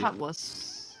buy it the again? hub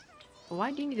was.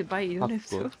 Why do you need to buy it? You don't Hub have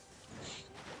to. gold.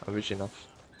 I'm rich enough.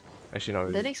 Actually, not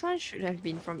The really. next one should have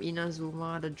been from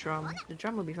Inazuma, the drum. The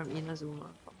drum will be from Inazuma.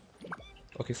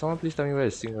 Okay, someone please tell me where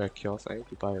is Singray kiosk. I need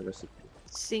to buy a recipe.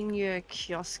 Xingyue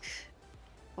kiosk.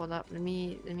 Hold up, let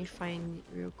me find it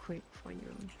real quick for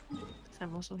you. 'Cause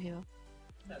I'm also here.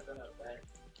 Not gonna buy.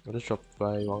 I'll just drop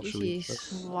by Wang This Shui is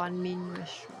first. One Min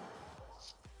restaurant.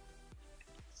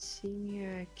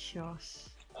 Xingyue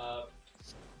kiosk.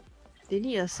 They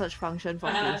need a search function for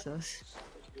places.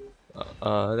 That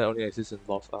only exists in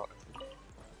Lost Ark.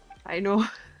 I know.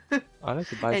 I like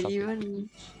to buy and something.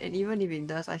 even if it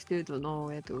does, I still don't know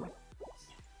where to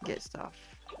get stuff.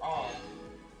 Oh,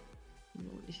 No,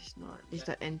 this is not. It's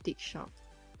the antique shop.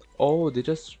 Oh, they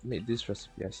just made this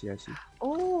recipe. I see.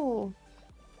 Oh!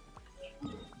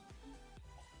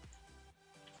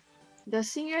 The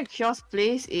Xingyue kiosk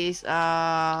place is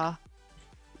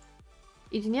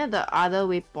it's near the other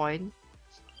waypoint.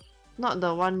 Not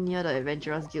the one near the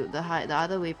Adventurers Guild, the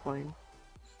other waypoint.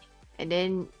 And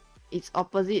then it's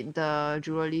opposite the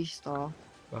jewelry store.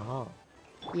 Uh-huh.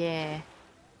 Yeah.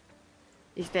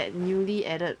 It's that newly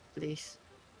added place.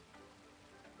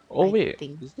 Oh I wait,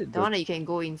 think. is it The one that you can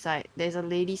go inside. There's a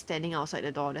lady standing outside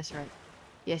the door, that's right.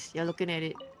 Yes, you're looking at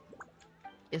it.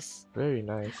 Yes, very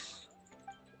nice.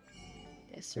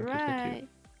 that's Thank you, thank you. right.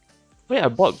 Wait, I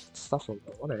bought stuff from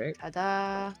what the heck?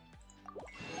 Tada!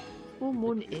 Full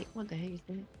moon egg? What the heck is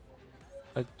that?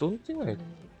 I don't think I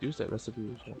used that recipe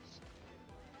before.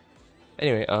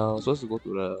 Anyway, supposed to go to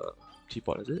the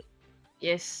teapot, is it?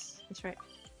 Yes, that's right.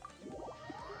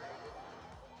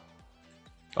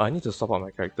 Oh, I need to swap out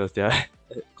my characters. They are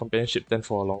companionship 10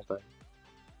 for a long time.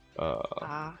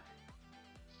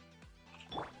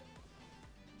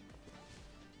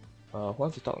 Who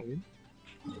wants to talk again?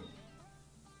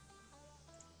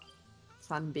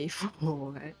 Sunbathe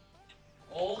right?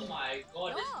 oh my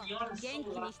god, this Neon is so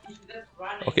lucky. Let's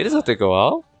run. Okay, this will take a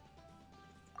while.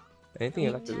 Anything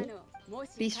you like to do?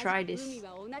 Please try this.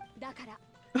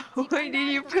 Why did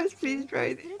you press please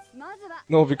try this?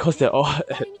 No, because they're all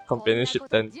at companionship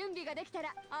 10.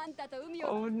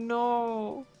 Oh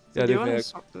no! Yeah, Do you they've want to been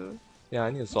swap the... Yeah, I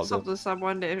need to swap Swap them. to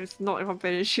someone that is not a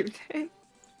companionship then.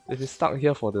 They've been stuck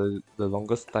here for the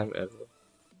longest time ever.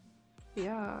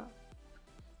 Yeah.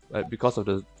 Like because of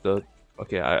the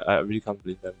okay, I really can't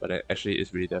blame them, but then actually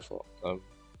it's really their fault.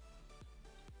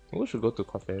 We should go to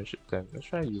companionship then. Let's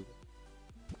try you.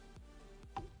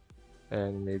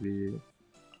 And maybe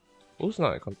who's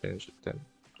not at companionship then?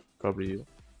 Probably you.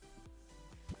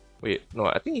 Wait, no,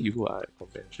 I think you are at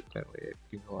companionship then. Wait,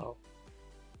 give me a while.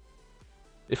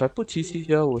 If I put TC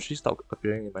here, will she stop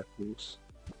appearing in my pools?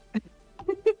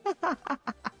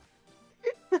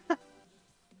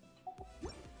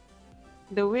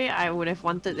 The way I would have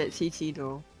wanted that CT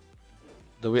though.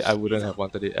 The way I wouldn't have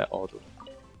wanted it at all though.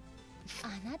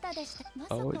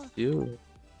 Oh, it's you.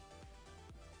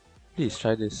 Please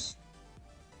try this.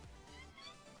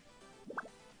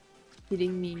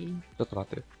 Kidding me. Just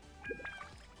mate.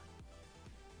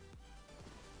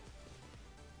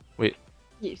 Wait,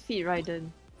 Feed Raiden.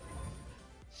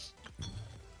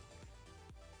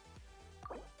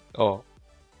 oh,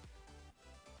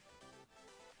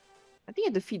 I think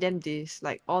you have to feed them this,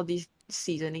 like all these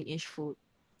seasoning-ish food.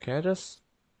 can I just...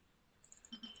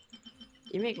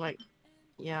 You make like,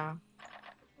 yeah.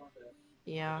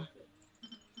 Yeah.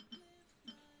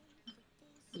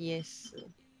 Yes.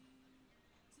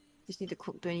 Just need to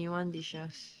cook 21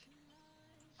 dishes.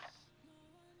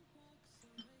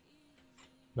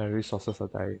 My resources are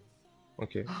dying.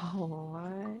 Okay.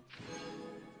 Oh,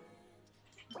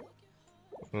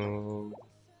 what?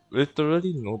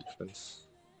 Literally no difference.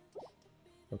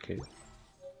 Okay.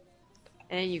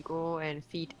 And then you go and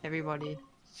feed everybody.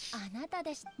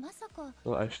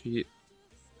 So I feed...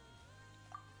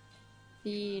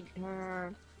 Feed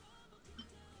her.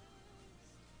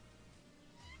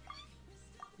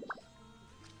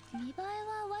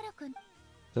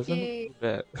 Doesn't Yay. look too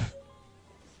bad.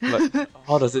 Like,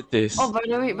 how does it taste? Oh, by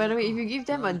the way, if you give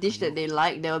them a dish that they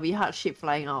like, there will be heart shape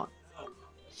flying out.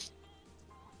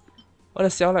 What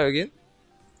does Xiao like again?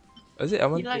 Is it He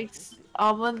almond tofu? likes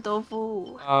almond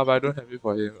tofu. Ah, but I don't have it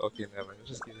for him. Okay, never mind.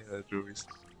 Just give him the jewelries.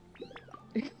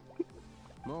 If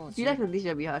he likes the dish,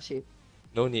 there will be heart shape.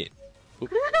 No need.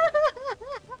 Oops.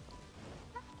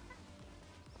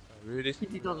 I really He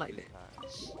did not like that.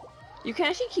 You can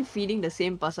actually keep feeding the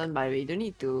same person, by the way. You don't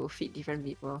need to feed different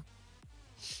people.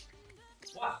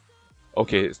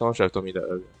 Okay, someone should have told me that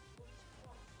earlier.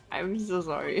 I'm so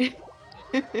sorry.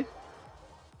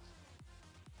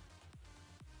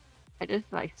 I just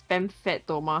like spam fed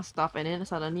Toma stuff and then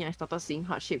suddenly I started seeing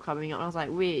heart shape coming out. I was like,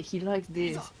 wait, he likes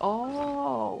this.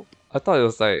 Oh. I thought it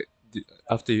was like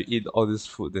after you eat all this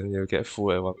food, then you'll get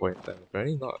full at one point in time.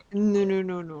 Apparently not.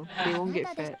 No. They won't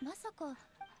get fat.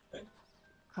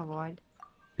 Come on.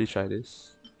 Please try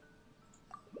this.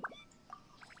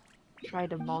 Try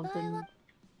the mountain.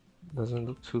 Doesn't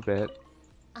look too bad.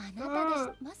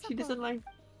 She doesn't like.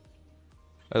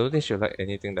 I don't think she'll like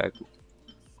anything that I cook.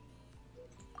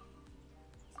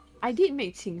 I did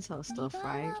make Qingce stuff,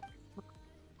 right?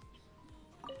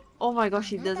 Oh my gosh,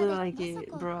 she doesn't like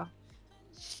it, bruh.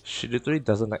 She literally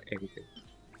doesn't like anything.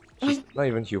 She's not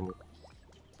even human.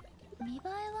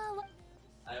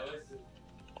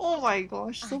 Oh my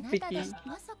gosh, so picky.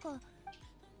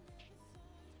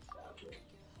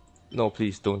 No,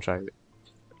 please don't try it.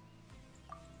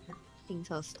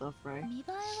 Qingce stuff, right?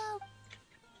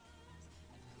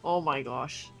 Oh my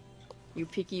gosh. You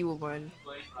picky woman.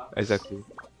 Exactly.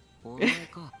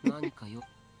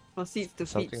 Proceeds to feed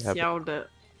Something happened. Xiao the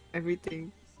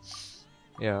everything.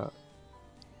 Yeah.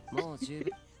 No,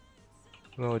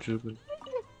 Juben.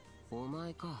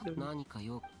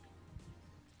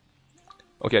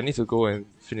 Okay, I need to go and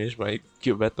finish my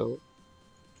guild battle.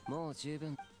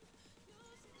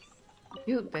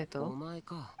 Build battle.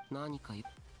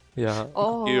 Yeah.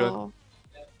 Kira. Oh.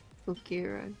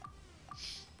 Kukiran.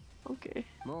 Okay.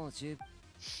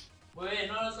 Wait,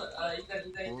 no,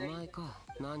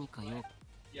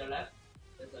 your left,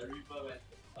 there's a reaper, man.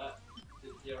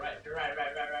 You're right.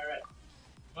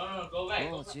 No, go back.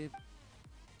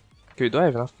 Okay, do I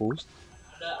have enough boost?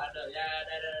 Under,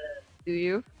 yeah. Do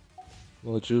you?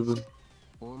 No, Juben.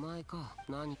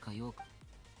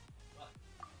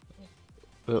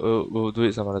 We'll do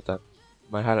it some other time.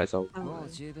 My highlights are...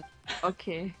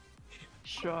 Okay.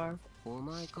 Sure.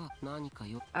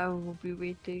 I will be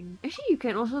waiting. Actually, you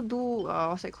can also do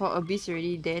what's it called, Abyss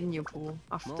already, then you pull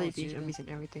after you finish Abyss and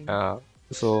everything.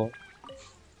 So...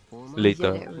 Easier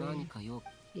later. that way.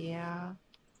 Yeah.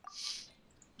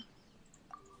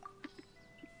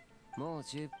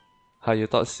 How you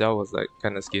thought Xiao was like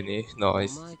kinda skinny? No,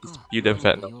 he's you damn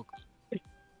fat now.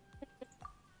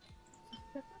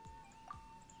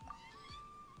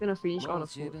 Gonna finish all the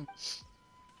food.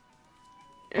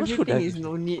 What should Everything that is give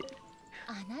no need.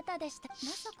 あなたでした。ま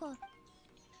さか。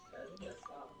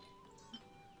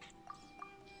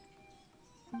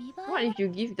見栄 What え if you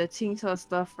give the 青色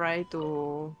stir fry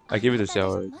to... I give it to あなたでした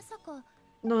Xiao. まさか。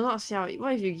 No, not Xiao.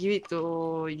 What if you give it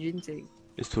to Yunjing?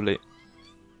 It's too late.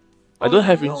 I don't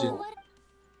have no. Yunjin.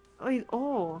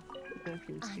 Oh.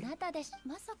 Okay, あ okay. なたでし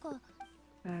まさか。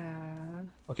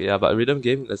 Okay, yeah, but rhythm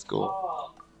game, let's go.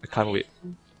 I can't wait.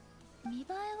 見栄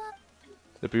えは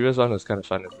The previous one was kind of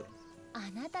fun as well. あ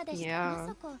なたでした。 Yeah. ま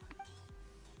さか。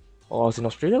 Oh, I was in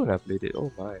Australia when I played it.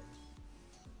 Oh my.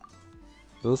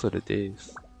 Those were the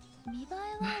days. 見栄え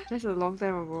は That's a long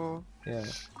time ago. Yeah.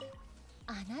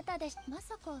 あなたでしま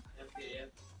さか。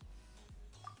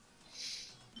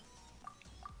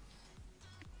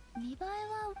 見栄え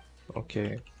は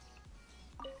Okay.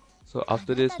 So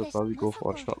after this, we'll probably go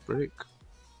for a short break.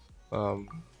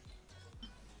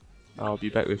 I'll be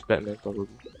back with Batman probably.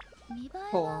 見栄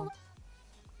え Oh. は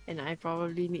And I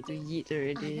probably need to eat あ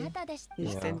already. なたでし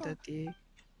It's Yeah. 10:30.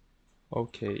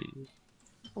 Okay.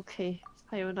 Okay.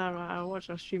 Sayonara. I'll watch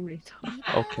your stream later.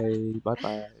 Okay. Bye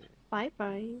bye. Bye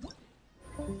bye.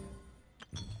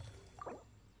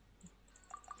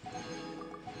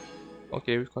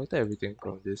 Okay, we've collected everything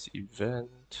from this event.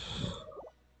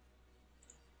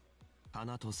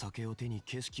 花と酒を手に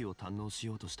景色を堪能し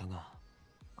ようとしたが、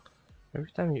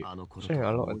 Every time you あの頃 try と to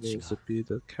は unlock 大 a 違 new う。 recipe,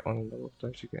 the cat on the number of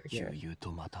times you can 悠 get. 々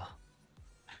とまた。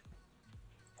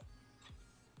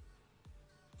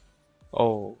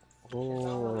 Oh.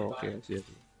 Oh, okay, I see, I see.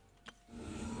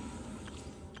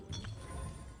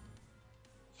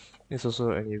 It's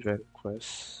also an event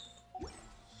quest.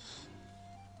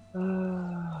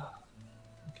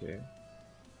 Okay.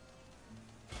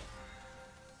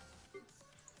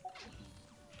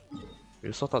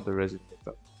 We'll sort out the resin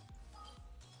later.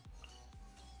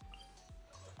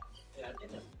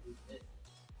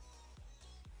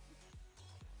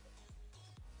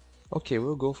 Okay,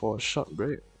 we'll go for a short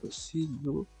break. We'll see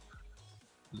you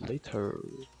later.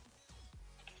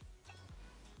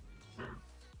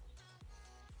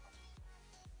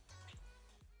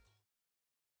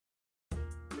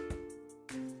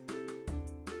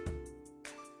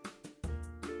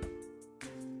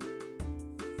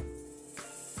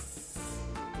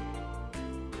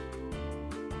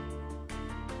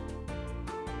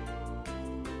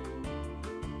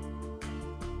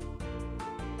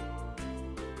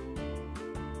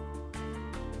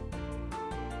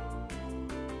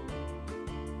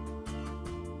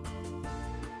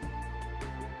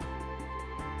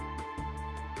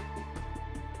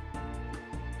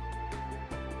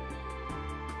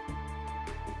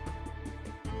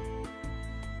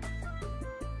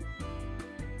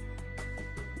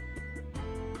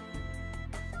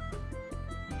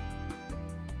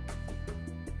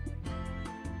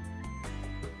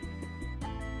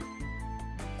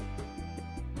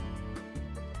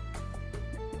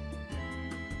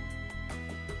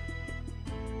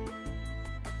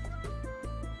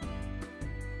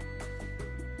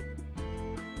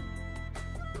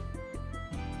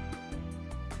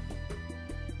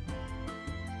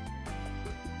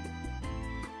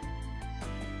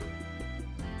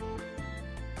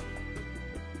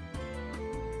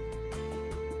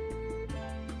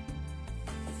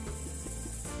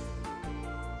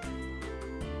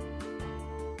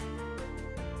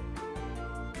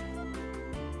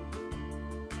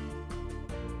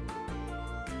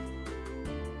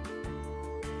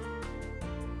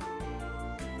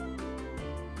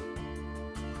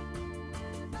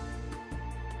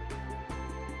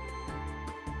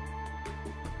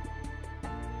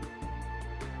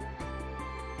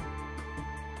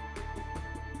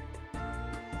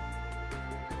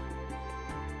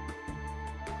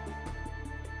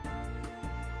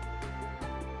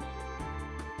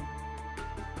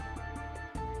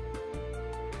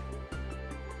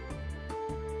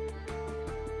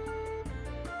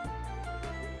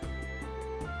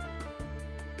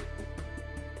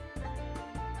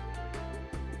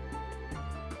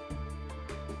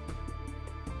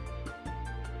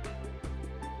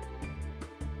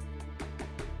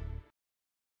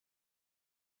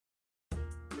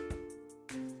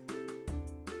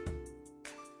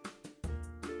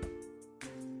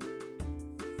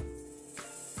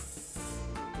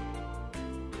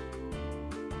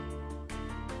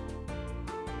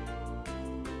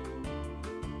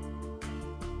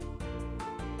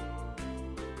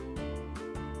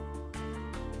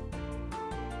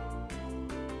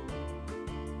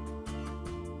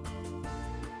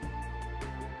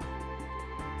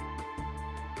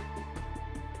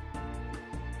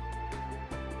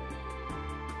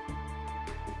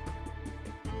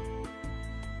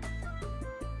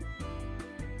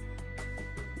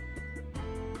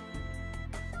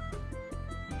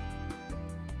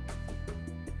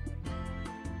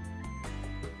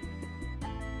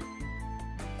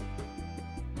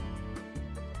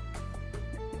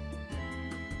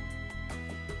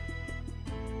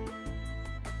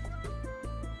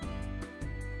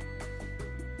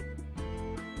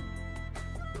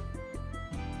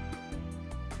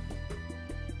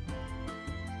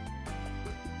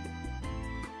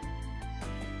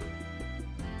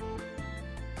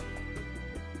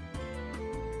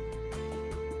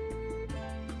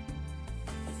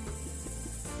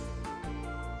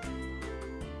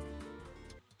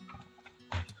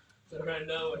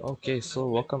 Surrender. Okay, so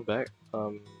welcome back.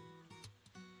 Oh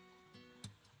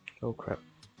crap.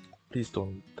 Please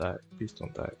don't die. Please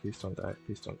don't die. Please don't die.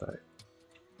 Please don't die.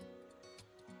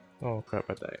 Oh crap,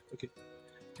 I died. Okay.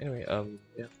 Anyway,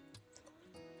 yeah.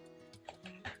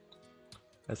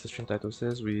 As the stream title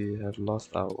says, we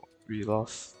lost,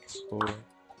 so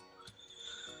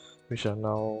we shall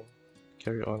now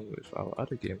carry on with our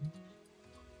other game,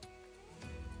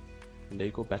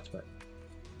 Lego Batman.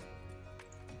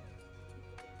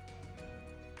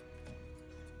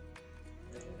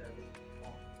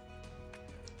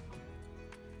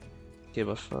 Okay,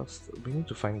 but first, we need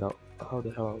to find out how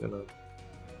the hell I'm gonna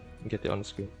get it on the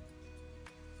screen.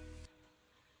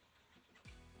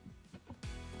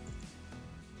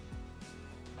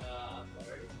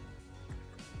 Sorry.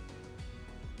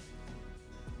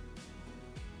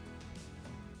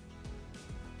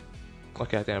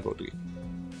 Okay, I think I broke the game.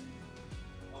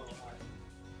 Oh, alright.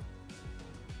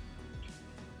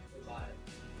 Goodbye.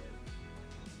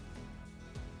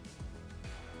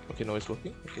 Okay, no, it's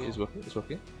working. Okay, it's working. It's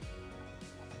working.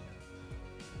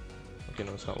 Okay,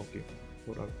 no, it's not working.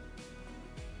 Hold on.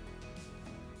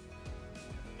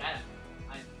 Dad,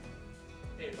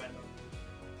 hey, random.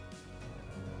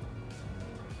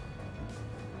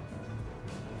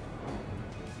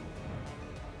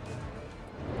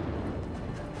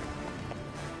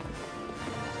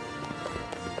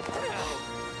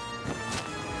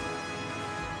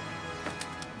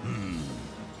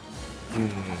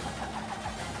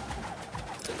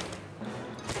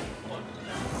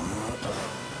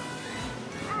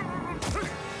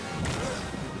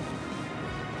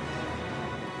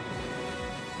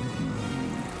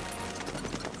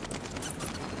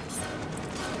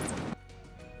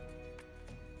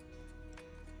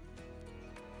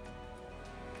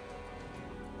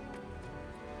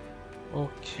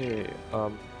 Okay,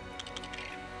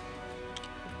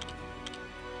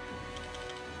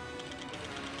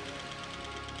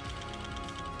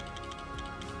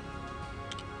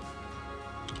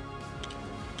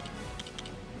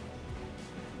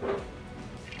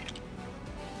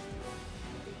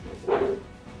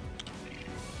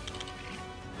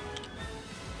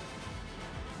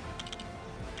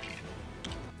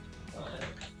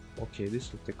 okay,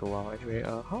 this will take a while. Anyway,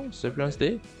 how's everyone's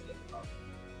day?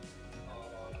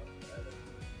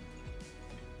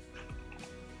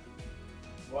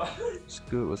 What? It's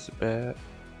good, was it bad?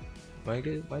 My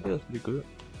day was pretty good.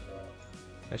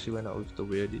 Actually went out with the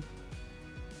weirdie. It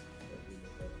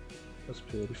was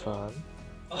pretty fun.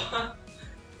 High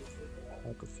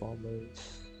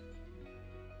performance.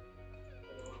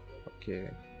 Okay.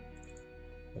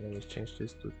 And then we change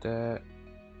this to that.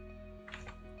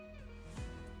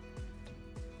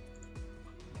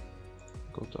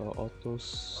 Go to our auto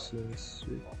scene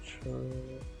switcher.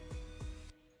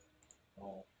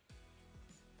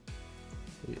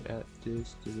 We add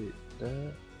this, delete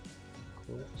that,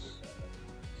 close,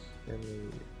 then we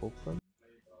open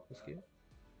this game.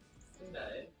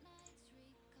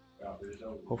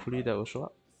 Hopefully that will show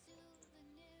up.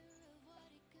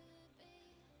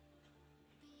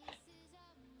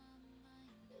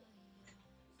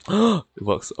 It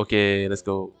works. Okay, let's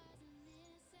go.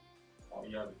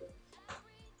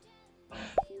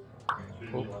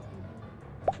 Oh.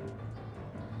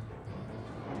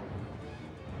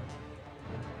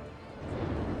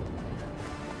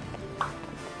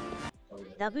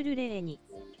 Double レーに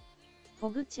ポ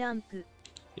グチャンプ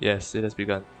Yes, it has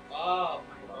begun. Oh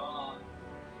my god.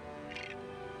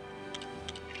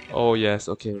 Oh yes,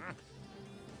 okay.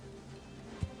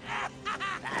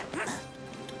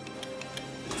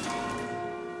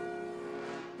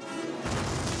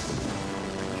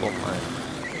 Oh my.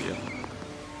 Yeah.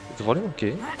 Is the volume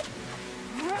okay?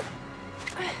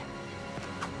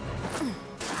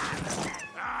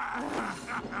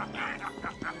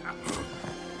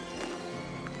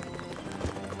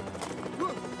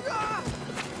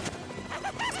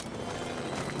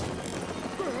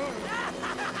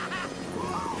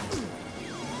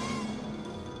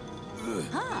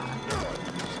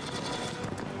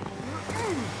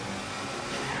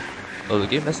 Oh, the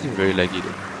game does seem very laggy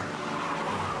though.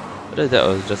 Whether that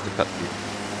was just a cutscene.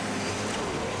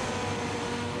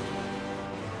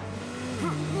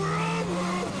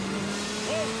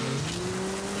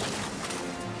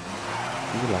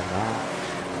 YELAN.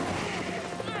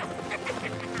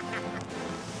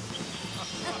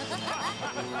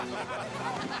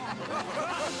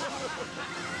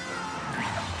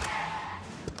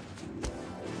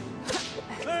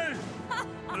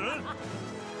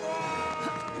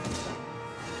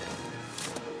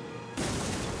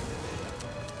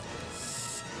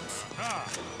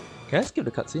 Can I skip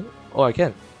the cutscene? Oh, I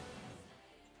can.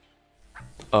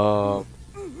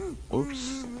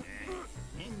 Oops.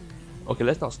 Okay,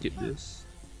 let's not skip this.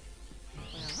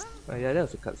 Yeah, that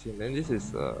was a cutscene. Then this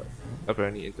is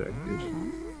apparently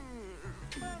interactive.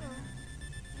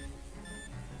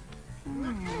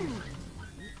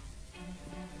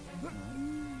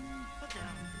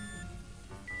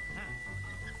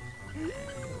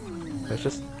 Let's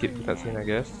just skip the cutscene, I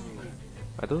guess.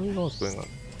 I don't really know what's going on.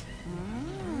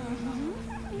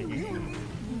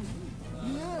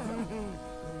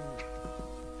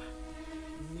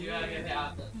 You gotta get it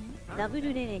out there. ダブ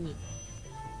ルレレに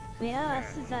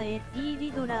Where's the Eddie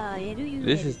Riddler LUL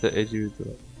This is the Eddie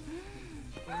Riddler.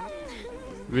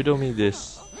 Riddle me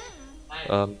this.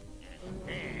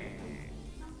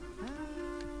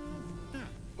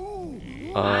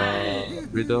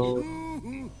 Riddle.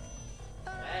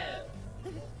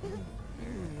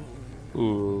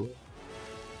 Ooh.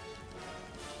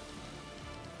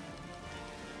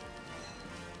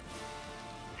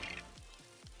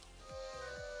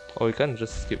 Oh, we can't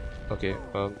just skip. Okay,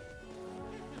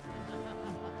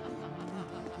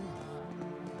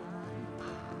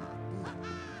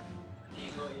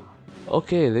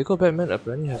 okay, Lego Batman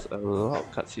apparently has a lot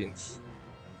of cutscenes.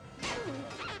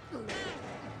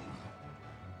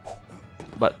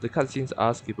 But the cutscenes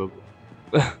are skippable.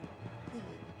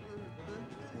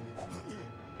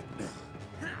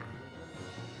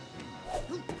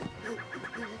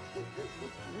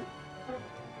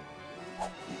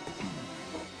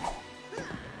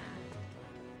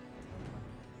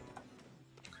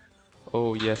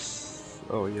 Oh yes,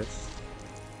 oh yes.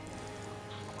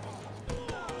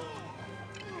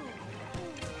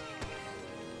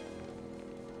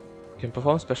 Can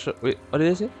perform special. Wait, what did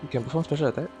I say? You can perform special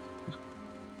attack?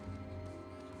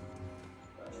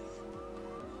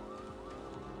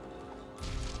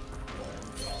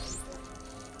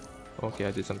 Okay,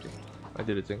 I did something. I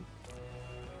did a thing.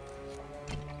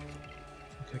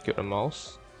 Okay, I killed a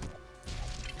mouse.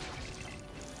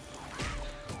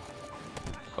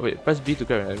 Oh wait, press B to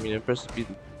grab an enemy, then press B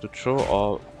to throw,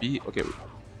 or B, okay, wait.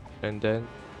 And then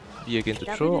B again to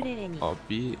throw, or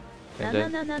B, and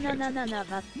then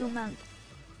Batman.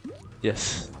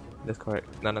 yes, that's correct.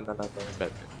 No,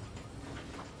 Batman.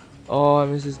 Oh, I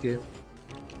miss this game.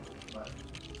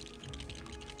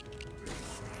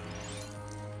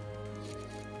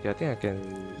 Okay, I think I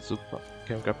can zoop up,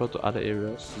 can grapple to other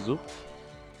areas. Zoop.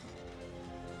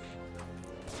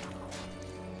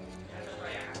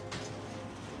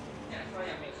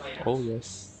 Oh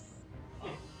yes.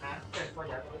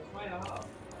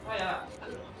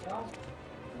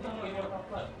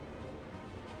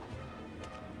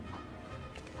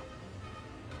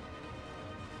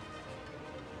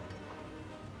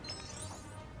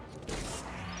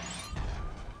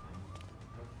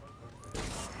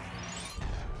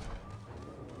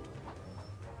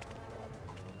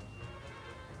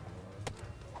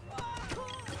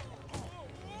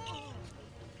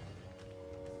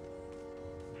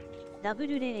 Double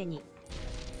レレに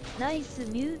Nice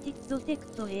Muted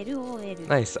Detect LOL.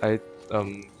 Nice.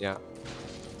 Yeah.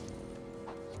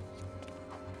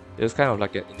 It was kind of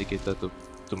like an indicator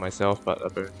to myself, but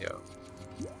apparently,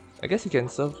 yeah. I guess you can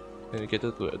serve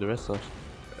indicator to the rest of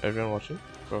everyone watching,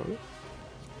 probably.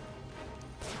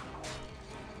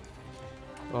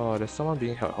 Oh, there's someone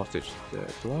being held hostage there.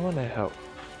 Do I want to help?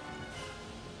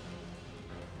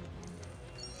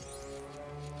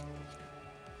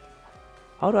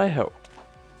 How do I help?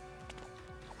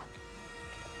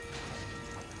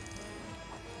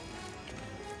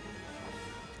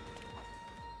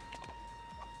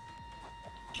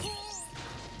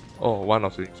 Oh, 1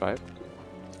 of 25.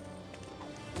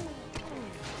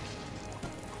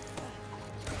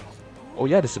 Oh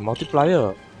yeah, there's a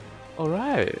multiplier.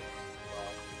 Alright.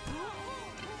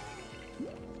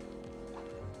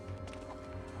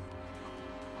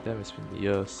 Damn, it's been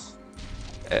years.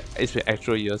 It's been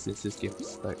actual years since this game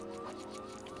is like...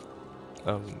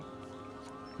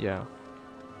 yeah.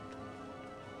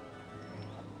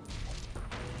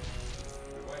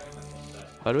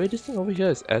 By the way, this thing over here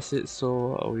is acid,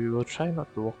 so we will try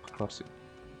not to walk across it.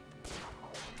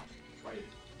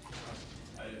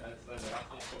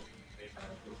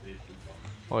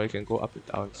 Or you can go up and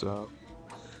down as well.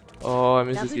 Oh, I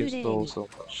miss this game so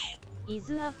much. Is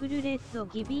a full red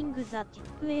giving the tip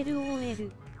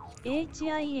LOL.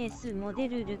 HIS model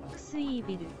looks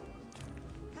evil.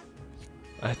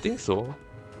 I think so.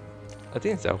 I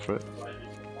think it's Alfred.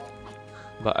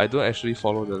 But I don't actually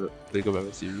follow the Lego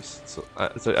Batman series, so I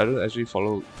don't actually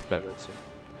follow Batman. So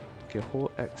okay,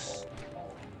 hold X.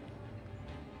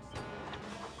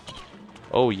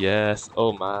 Oh yes!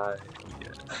 Oh my!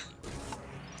 Yeah.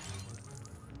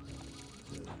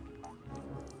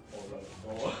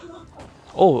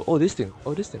 Oh, this thing.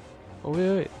 Oh, this thing. Oh,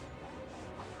 wait.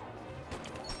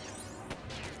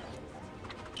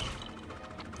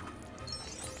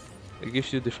 It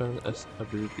gives you different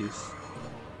abilities.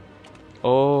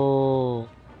 Oh.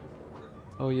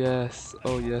 Oh, yes.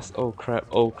 Oh, yes. Oh, crap.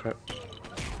 Oh, crap.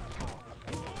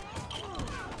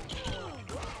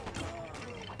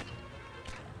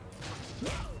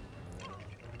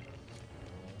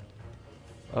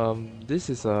 This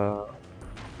is a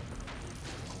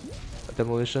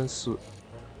demolition suit.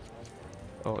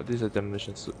 Oh, this is a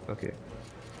demolition suit. Okay.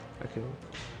 Okay.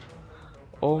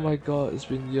 Oh my god, it's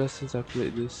been years since I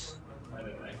played this.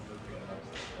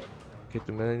 Okay,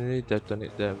 to manually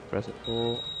detonate them, press and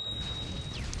hold.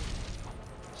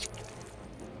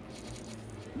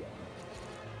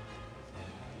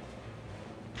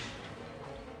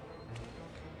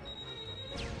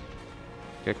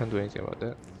 Okay, I can't do anything about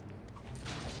that.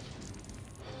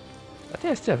 I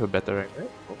think I still have a better rank,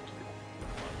 right? Oh.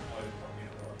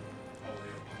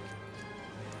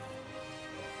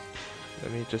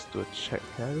 Let me just do a check,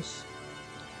 can I just...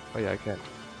 Oh yeah, I can.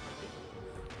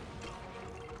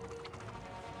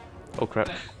 Oh crap.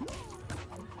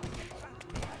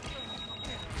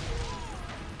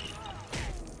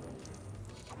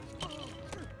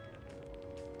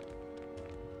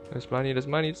 There's money, there's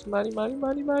money, there's money, money,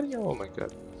 money, money. Oh my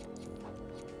god.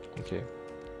 Okay.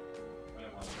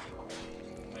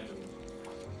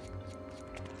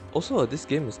 Also, this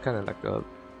game is kind of like a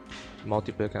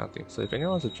multiplayer kind of thing. So if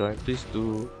anyone wants to join, please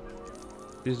do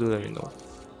let me know.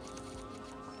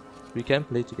 We can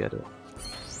play together.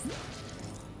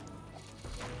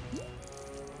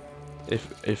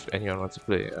 If anyone wants to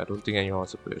play. I don't think anyone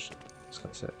wants to play. It's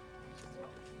kind of sad.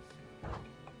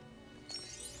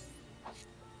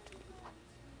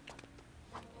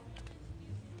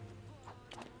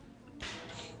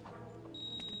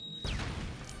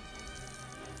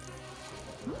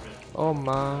 Oh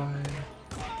my.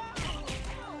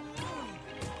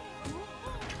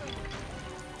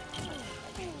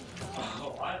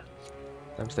 What?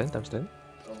 Times 10, times 10.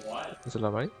 What? That's a lot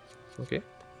of money. Okay.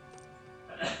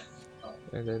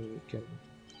 And then we can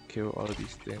kill all of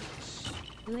these things.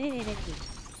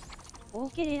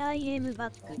 Okay, I am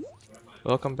back.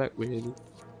 Welcome back, Whaley.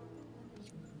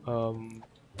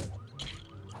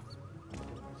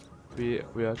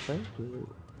 We are trying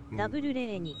to Double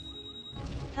Lenny.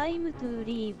 Time to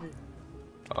leave.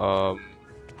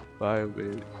 buy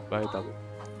double.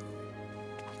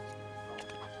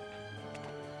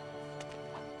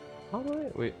 How do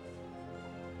I wait?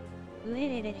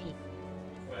 Uelelehi.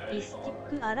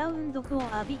 Stick around for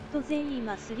a bit, they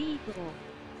must sleep.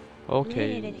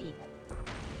 Okay. Uelelehi.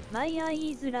 My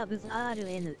eyes loves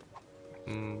RN.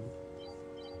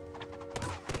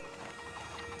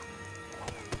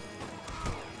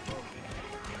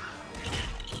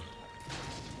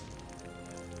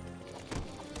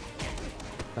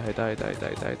 Die.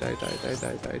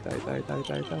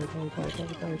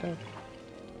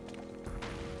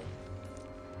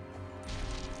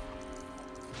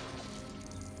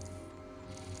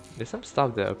 There's some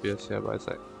stuff that appears here, but it's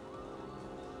like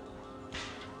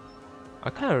I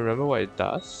can't remember what it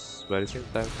does, but at the same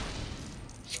time,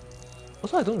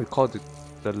 also I don't recall the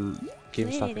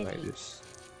game starting like this.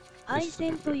 I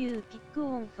sent you pic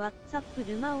on WhatsApp.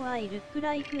 Rumor I look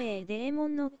like a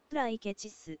demon, not like a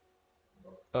cheese.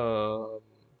 Oh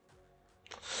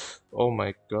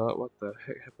my god, what the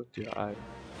heck happened to your eye?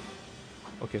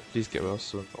 Okay, please get well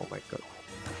soon. Oh my god.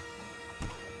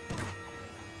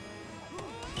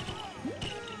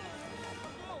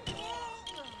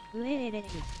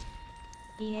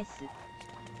 Yes.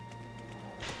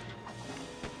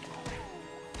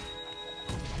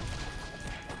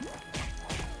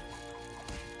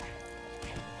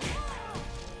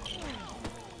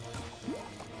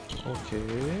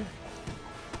 Okay.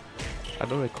 I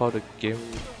don't recall the game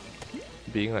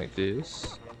being like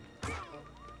this.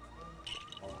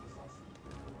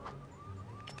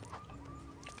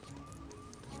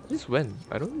 This when?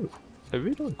 I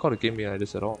really don't recall the game being like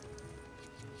this at all.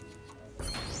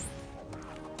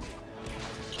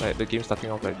 Like the game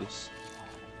starting off like this.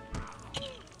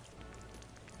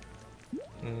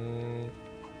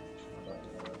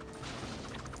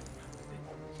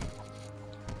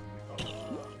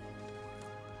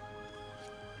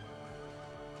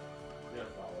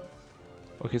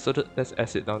 Okay, so there's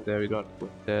acid down there, we don't have to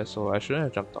put there, so I shouldn't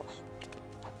have jumped off.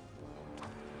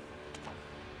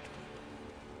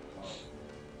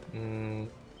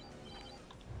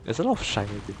 There's a lot of shiny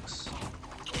things.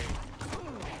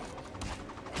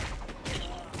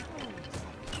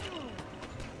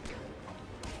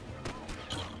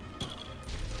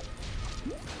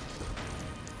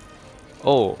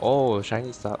 Oh,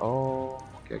 shiny star. Oh,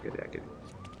 okay, I get it, I get it.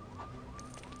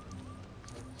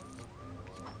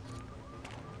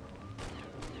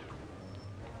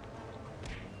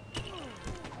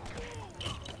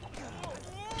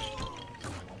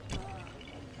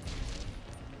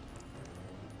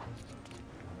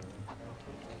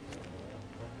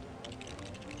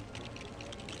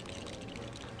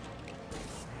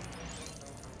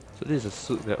 So this is a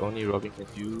suit that only Robin can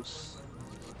use.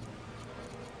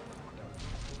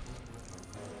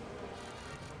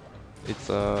 It's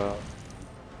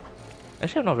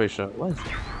actually I'm not very sure. What is it?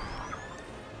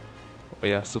 Oh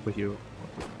yeah, superhero.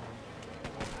 Okay.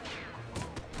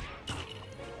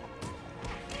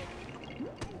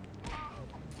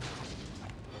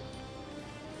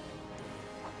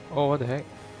 Oh what the heck?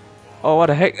 Oh what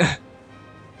the heck?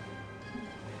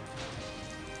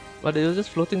 But it was just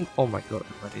floating. Oh my god,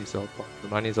 the money is all gone. The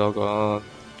money is all gone.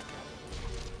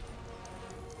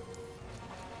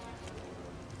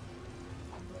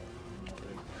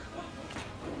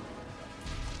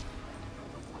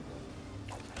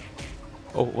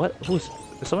 Oh, what? Who's?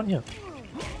 There's someone here.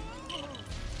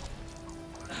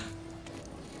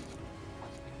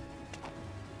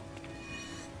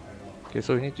 Okay,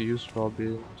 so we need to use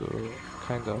Robin to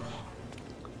kind of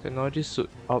technology suit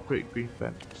outbreak green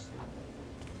pants.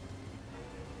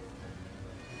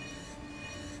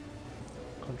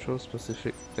 Control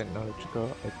specific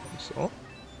technological items. Oh.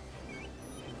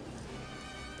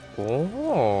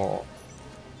 Oh.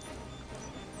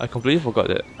 I completely forgot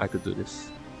that I could do this.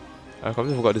 I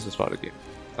completely forgot this was part of the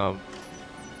game.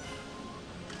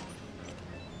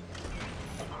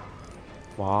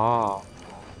 Wow.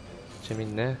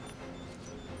 재밌네.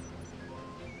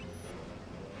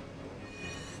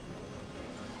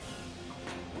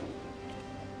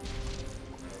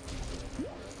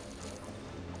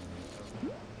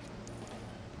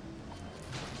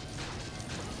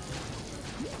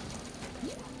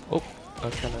 Oh, I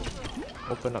kind of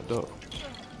open up the.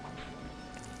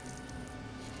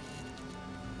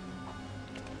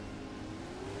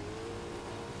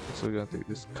 So we're gonna take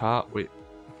this car. Wait.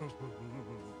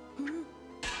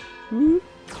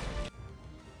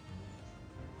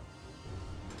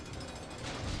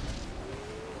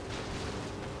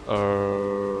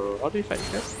 How do you fight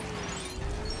this?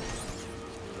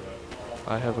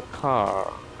 I have a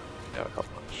car. Yeah, not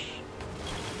much.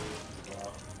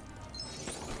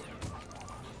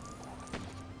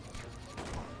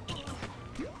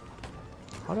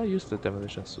 How do I use the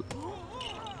demolition suit?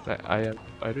 Like I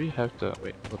already have the.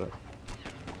 Wait, hold on.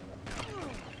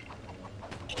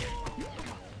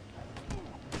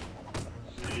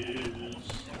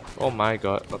 Oh my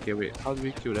god. Okay, wait. How do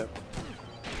we kill them?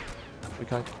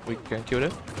 We can kill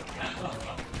them?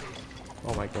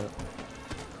 Oh my god.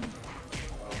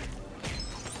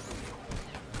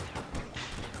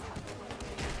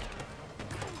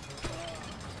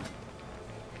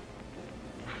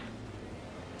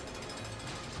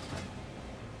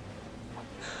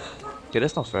 Okay,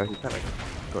 that's not fair. He kinda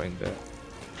got in there.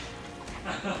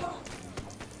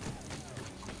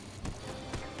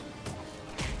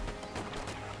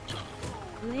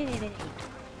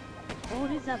 All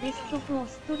the best for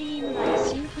stream by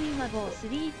Shinfuimago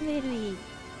 312.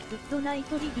 Good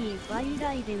night, Lady. Bye,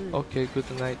 Ride. Okay,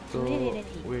 good night,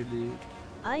 Willy.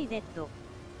 I dead.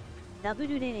 Double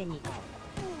Rene.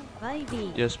 Bye,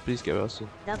 B. Yes, please get well soon.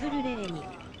 Double Rene.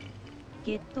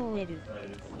 Get well.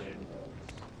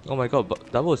 Oh my god,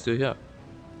 but Double is still here.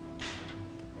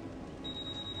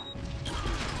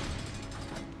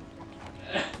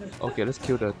 Okay, let's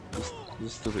kill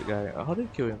this stupid guy. How do you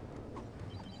kill him?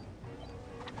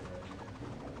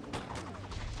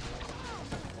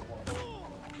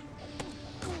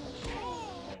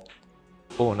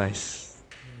 Oh, nice.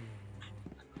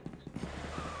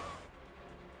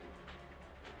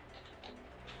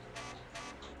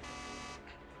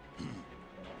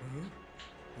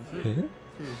 Huh?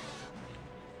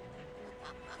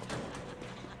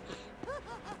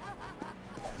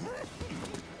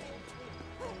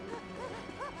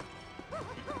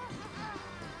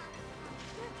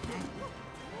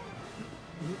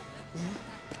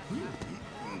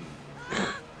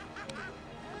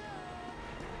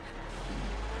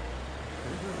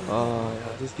 Oh,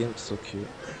 yeah, this game is so cute.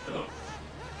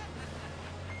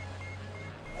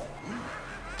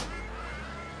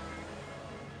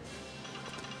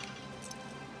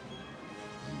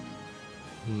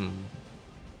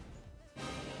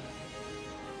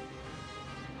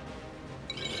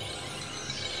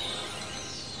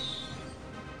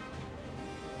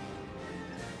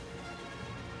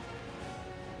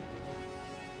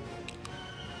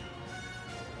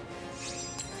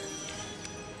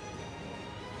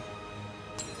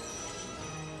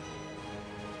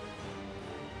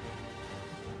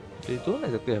 They don't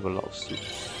exactly have a lot of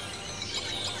suits.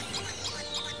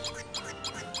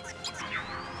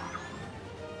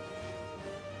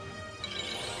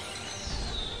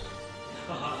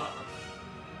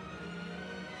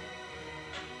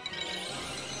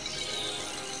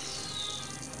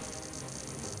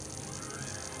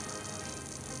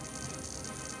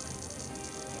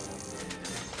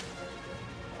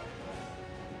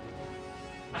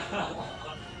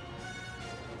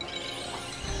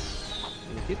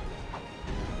 Make it.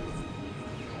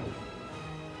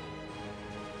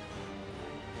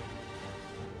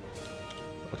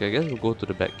 Okay, I guess we'll go to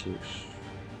the back cave.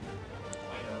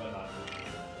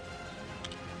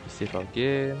 Save our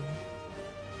game.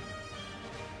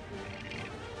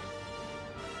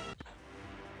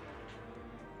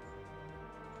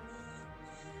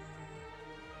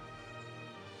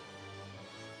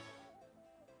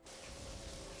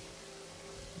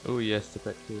 Oh yes, the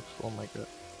back cave. Oh my god.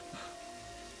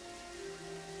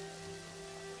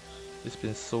 It's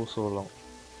been so long.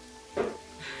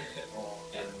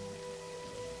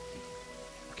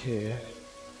 Okay.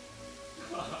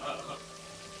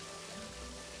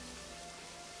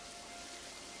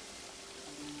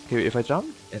 Okay, wait, if I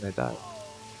jump and I die,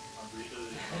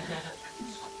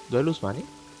 do I lose money?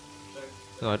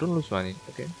 No, I don't lose money.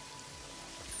 Okay.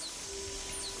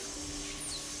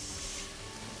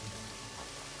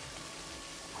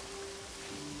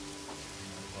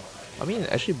 I mean,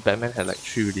 actually, Batman had like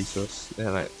 3 releases.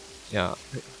 Then like, yeah,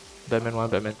 Batman 1,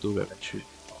 Batman 2, Batman 3.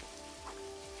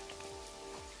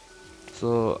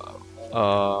 So,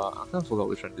 I kind of forgot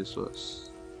which one this was.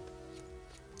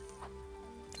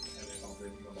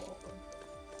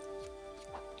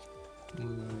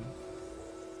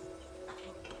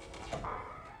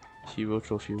 Hero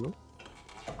trophy room.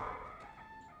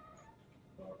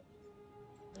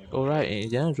 Oh right, in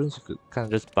Indiana Jones you could kind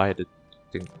of just buy the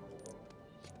thing.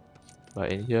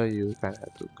 But in here you kind of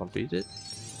have to complete it.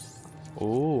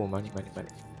 Oh, money.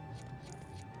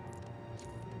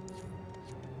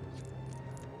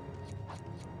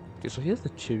 Okay, so here's the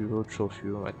Hero trophy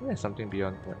room. I think there's something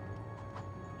beyond here.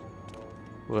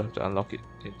 We'll have to unlock it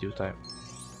in due time.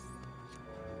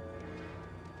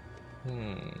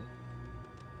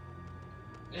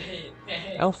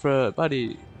 Alfred,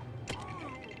 buddy.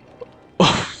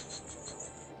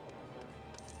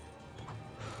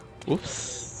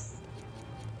 Whoops.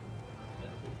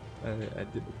 I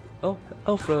did. Oh,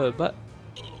 Alfred, but.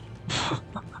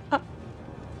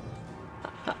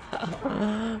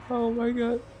 Oh my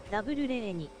god.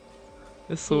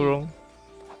 That's so wrong.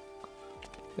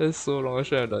 That's so wrong. I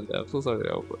should have done that. I'm so sorry,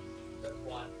 Alfred.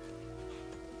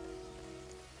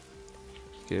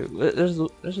 Okay, let's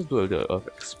just do a little of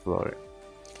exploring,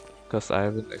 because I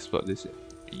haven't explored this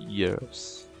in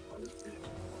years.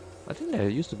 I think there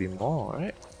used to be more,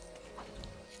 right?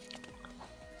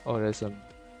 Oh, there's some.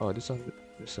 Oh, this one.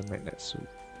 There's a magnet suit.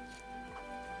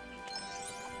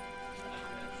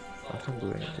 I can't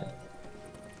do anything.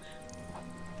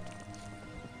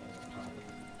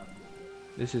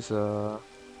 This is a.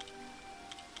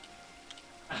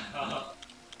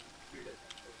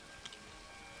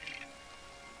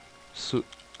 Suit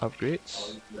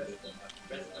upgrades.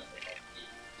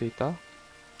 Data.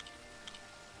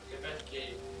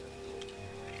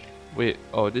 Wait,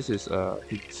 oh, this is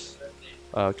hits.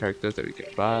 Characters that we can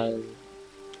buy.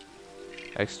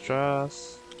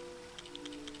 Extras.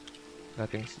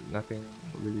 Nothing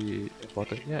really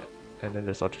important yet. And then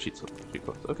there's other sheets of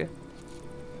people. Okay.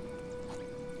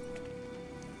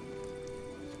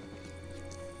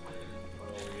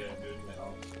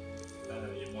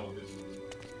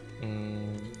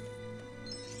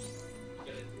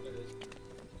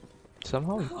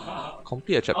 Somehow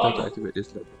complete a chapter to activate this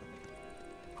level.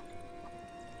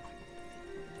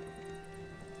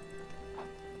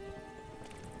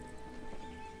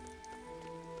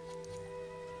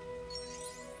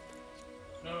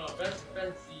 No, press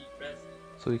C.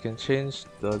 So you can change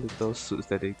the little suits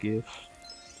that they give.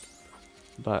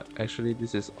 But actually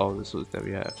this is all the suits that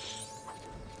we have.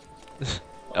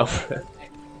 Alfred.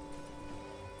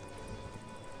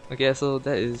 Okay, so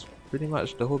that is pretty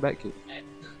much the whole backgate.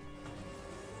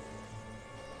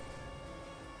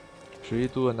 Should we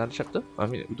do another chapter? I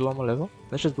mean, do one more level?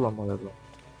 Let's just do one more level.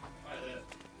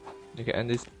 You can end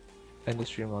this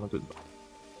stream on a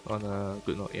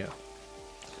good note, yeah.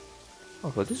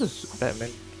 Oh, but this is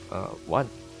Batman 1.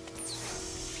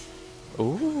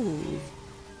 Oh.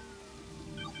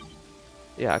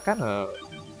 Yeah, I kinda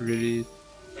really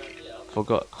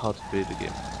forgot how to play the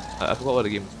game. I forgot what the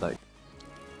game was like.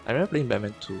 I remember playing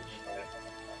Batman 2.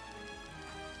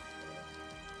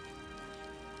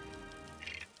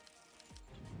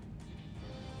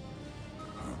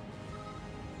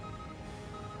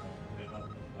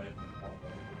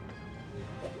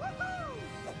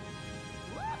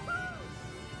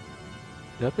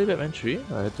 Did I play Batman 3?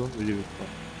 I don't really recall.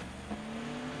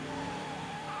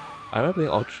 I remember playing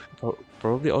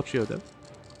probably all three of them.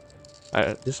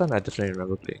 This one I definitely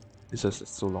remember playing. This was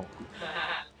so long ago.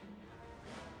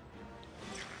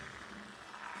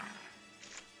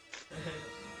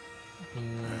 I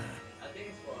think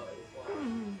it's for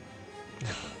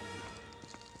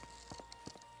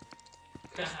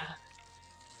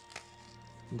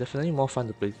Definitely more fun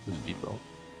to play with people.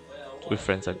 With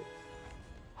friends, I mean.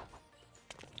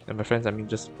 And by friends, I mean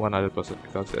just one other person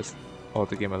because that's all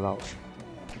the game allows.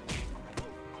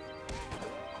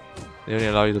 They only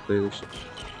allow you to play with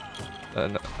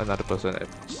another person at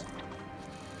most.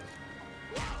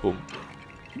 Boom.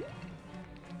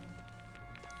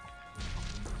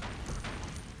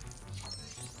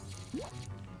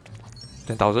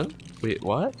 $10,000? Wait,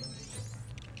 what?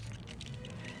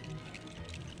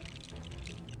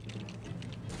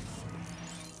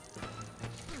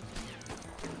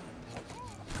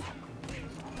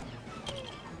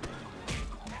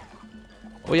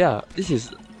 Oh yeah, this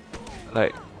is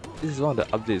one of the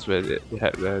updates where they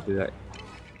like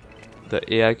the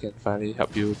AI can finally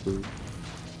help you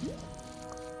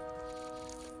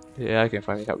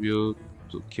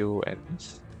to kill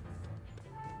enemies.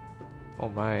 Oh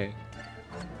my.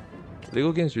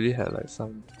 Lego games really had like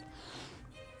some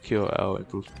QOL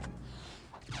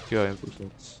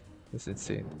improvements. That's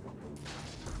insane.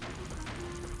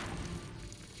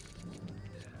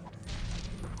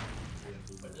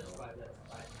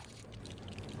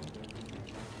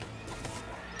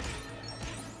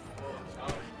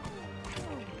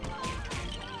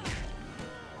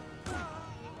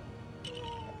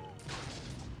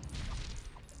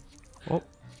 Oh.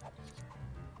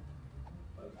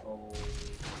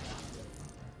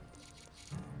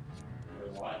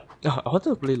 I wanted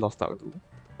to play Lost Ark too.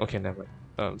 Okay, never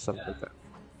mind. Something like that.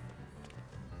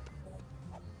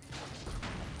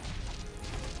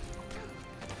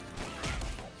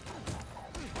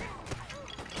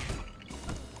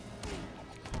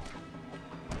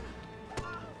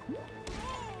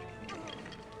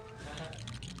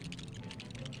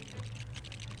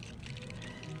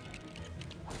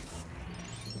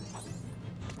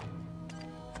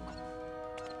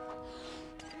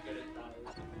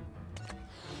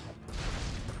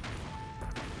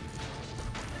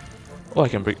 Oh, I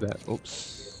can break that.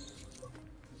 Oops.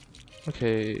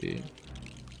 Okay.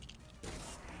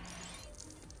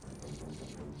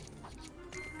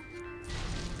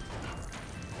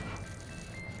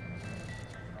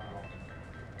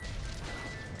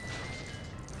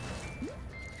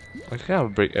 I can kind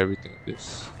of break everything with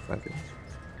this, I think.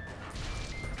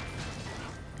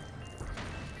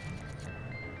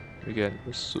 We get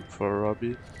the suit for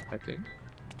Robbie, I think.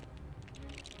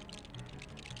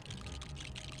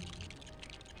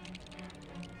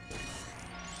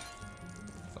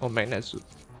 Oh, magnet suit.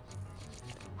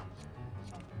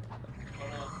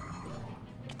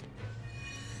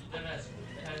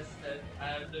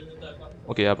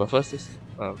 Okay, yeah, but first let's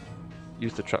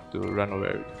use the truck to run over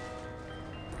everything.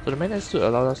 So the magnet suit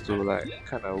allows us to like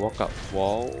kind of walk up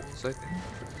walls, I think.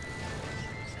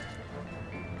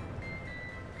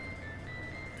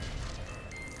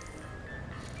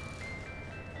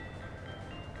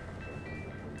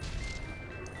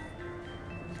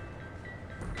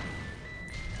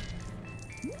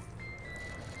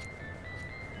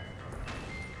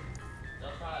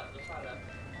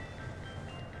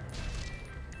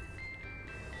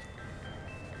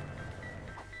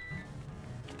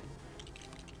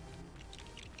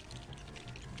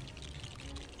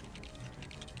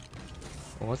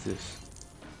 Oh, what's this?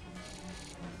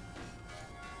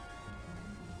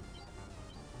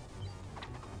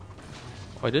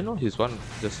 Oh, I didn't know his one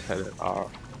just had an R.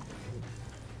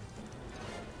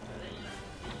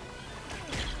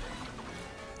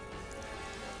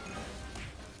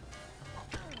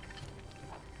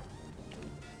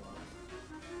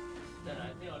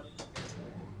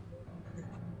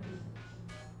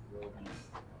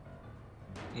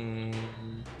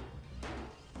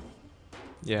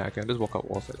 Yeah, I can just walk up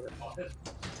walls like that.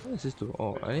 What is this do?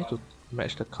 Oh, I need to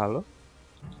match the color.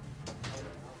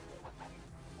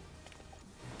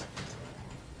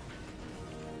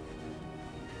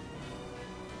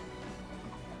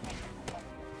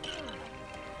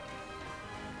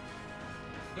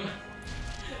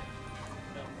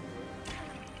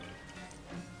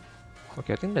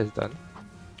 Okay, I think that's done.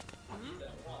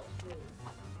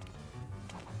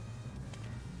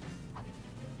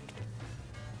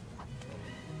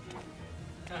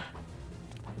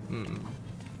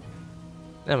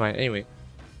 Never mind, anyway.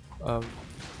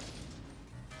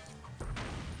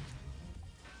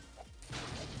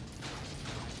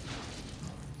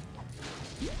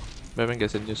 Batman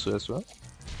gets a new suit as well.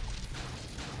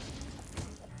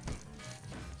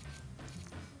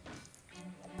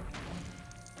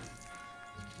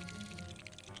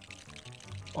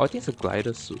 Oh, I think it's a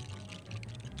glider suit.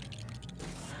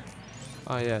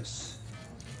 Ah, yes.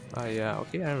 Ah, yeah,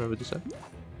 okay, I remember this one.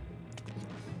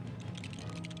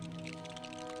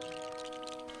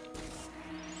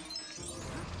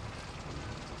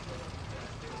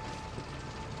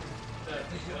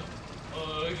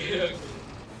 Okay.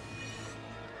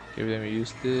 Okay, then we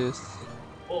use this.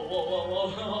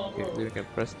 Whoa. Okay, then we can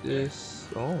press this.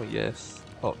 Oh, yes.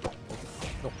 Oh,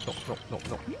 no.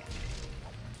 No.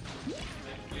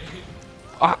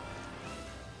 Ah!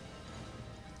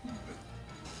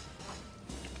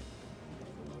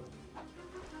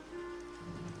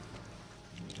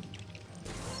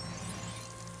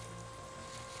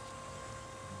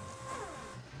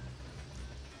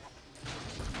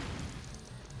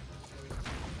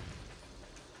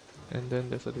 And then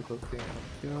there's a little thing up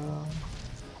here. Oh.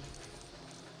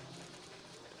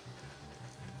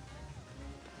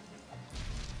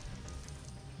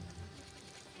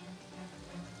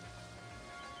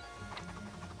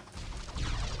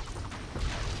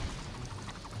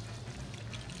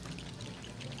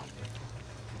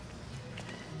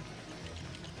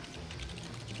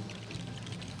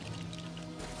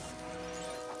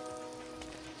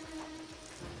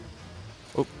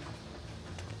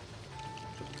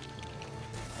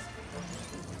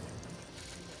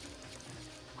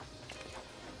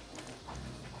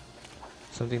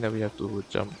 Something that we have to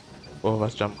jump. Both of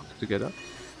us jump together.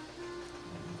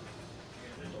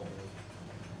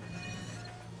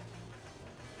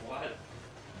 What?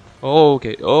 Oh,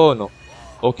 okay. Oh, no.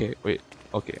 Okay, wait.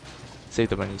 Okay. Save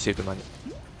the money, save the money.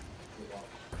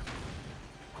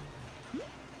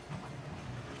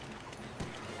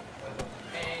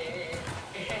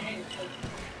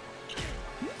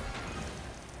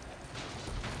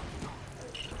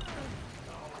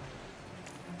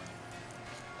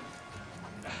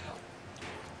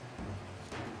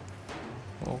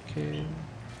 Okay.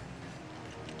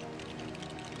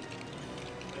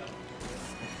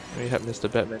 We help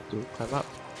Mr. Batman to climb up.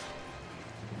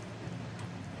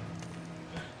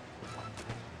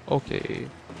 Okay.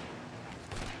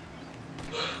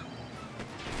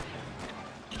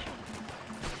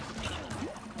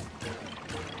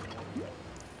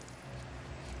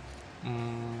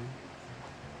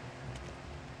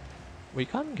 We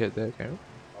can't get there, can we?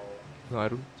 No, I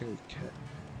don't think we can.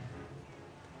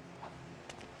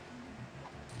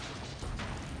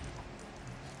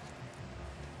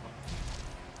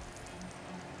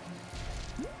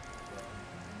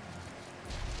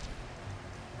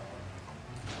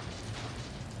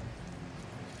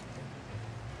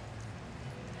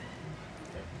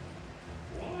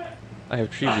 I have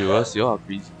 3 viewers, you all are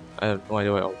busy. I have no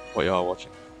idea what you all are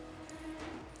watching.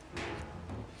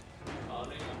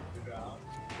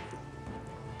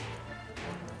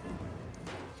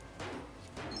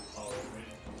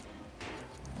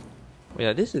 But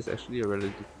yeah, this is actually a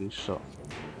relatively short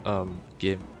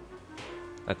game.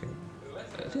 I think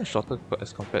it's shorter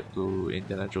as compared to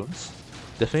Indiana Jones.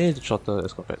 Definitely shorter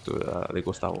as compared to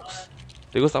Lego Star Wars.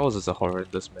 Lego Star Wars is a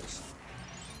horrendous mess.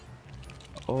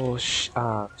 Oh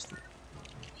mistake.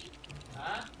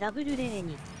 ダブルレー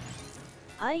に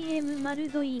I am マ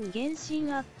ルドイン原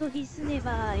神 at this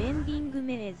never ending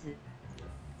maze.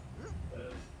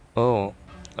 Oh,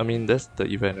 I mean that's the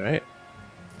event, right?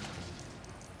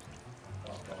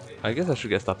 I guess I should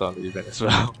get started on the event as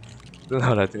well.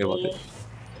 Now that I think about it.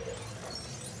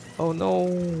 Oh no!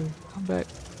 Come back.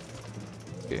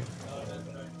 Okay.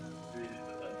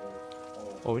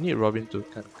 Oh, we need Robin to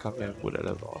kind of come here and put that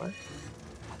level, right?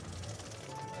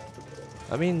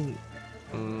 I mean,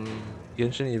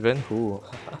 Genshin event, who?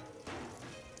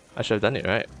 I should have done it,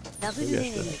 right? Maybe I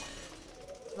should have.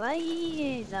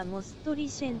 YEA the most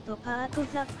recent part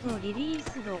that released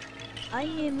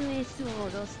IMS or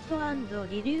lost and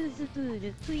reused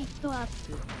to tweet up.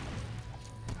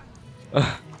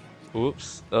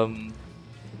 Oops.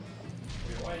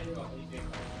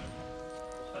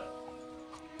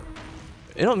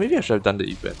 You know, maybe I should have done the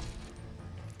event.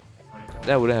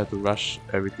 Then I wouldn't have to rush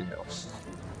everything else.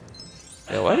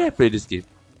 Yeah, why did I play this game?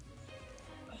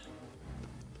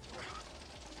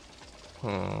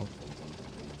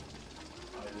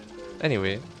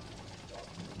 Anyway.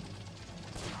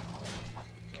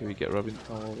 Can we get Robin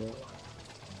Tower?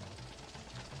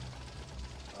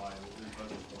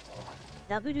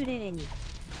 ダブルレーに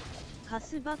カ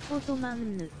スバコトマ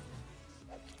ンヌ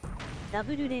ダ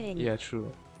ブルレーに Yeah,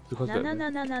 true. Because なな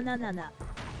なななななな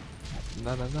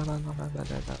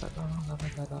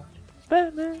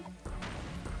Batman.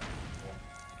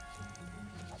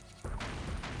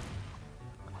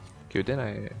 Okay, then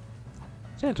I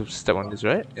have to step on this,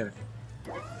 right? Yeah.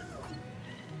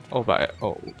 Oh, but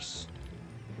oh, oops.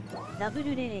 ダブ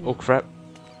ルレー Oh ン crap.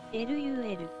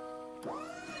 LUL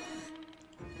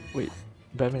Wait,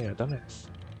 Batman, you're a dumbass.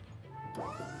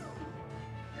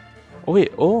 Oh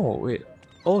wait, oh wait.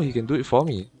 Oh, he can do it for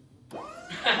me.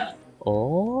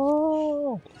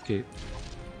 Oh, okay.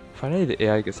 Finally, the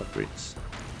AI gets upgrades.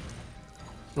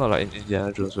 Not like in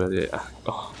Indiana Jones where they.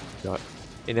 Oh god,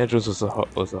 Indiana Jones was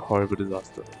a horrible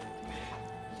disaster.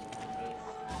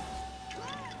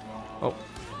 Oh,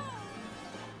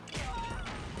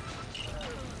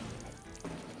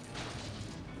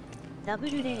 ダブ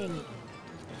ルレーン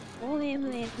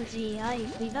OMFGI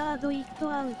フィガードイッ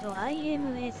トアウト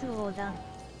IMS 横断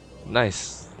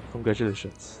nice.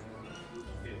 Congratulations.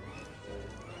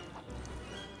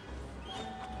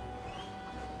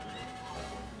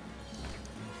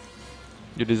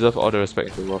 You deserve all the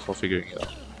respect in the world for figuring it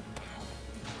out.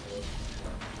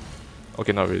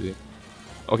 Okay, not really.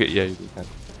 Okay, yeah, you do. Can.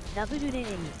 ダブルレーン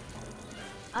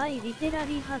I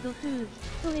literally had to hit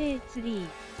A3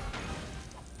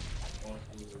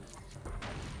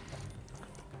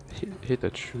 Hit a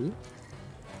tree?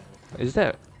 Is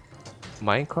that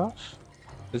Minecraft?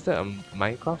 Is that a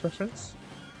Minecraft reference?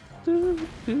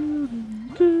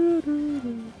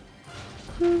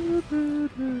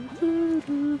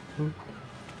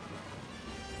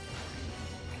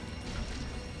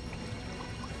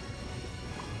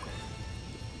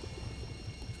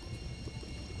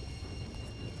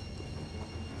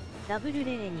ダブル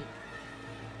レーン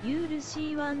You'll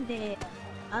see one day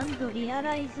and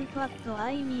realize what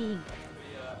I mean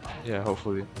Yeah,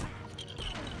 hopefully.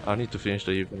 I'll need to finish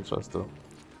the event first though.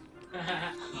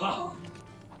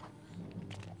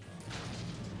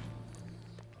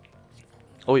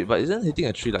 Oh wait, but isn't hitting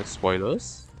a tree like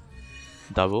spoilers?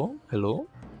 Double? Hello?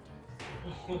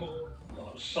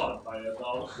 Shot by a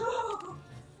dog.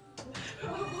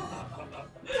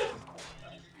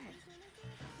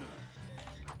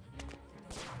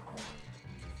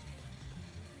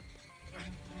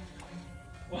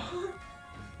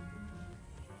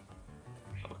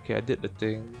 Okay, I did the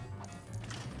thing.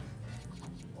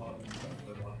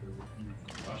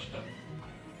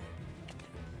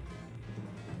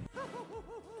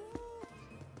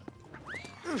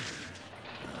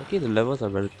 Okay, the levels are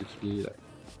relatively like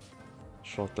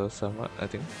shorter somewhat, I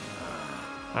think.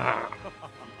 Ah.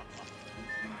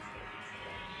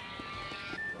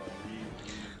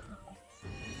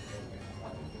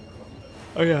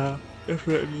 Oh yeah,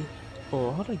 definitely.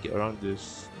 Oh, how do I get around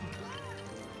this?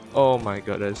 Oh my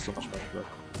god, that is so much better.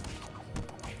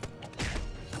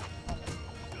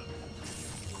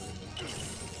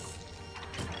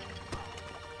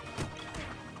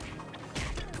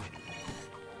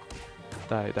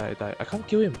 Die, die, die. I can't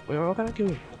kill him. Wait, why can't I kill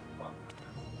him?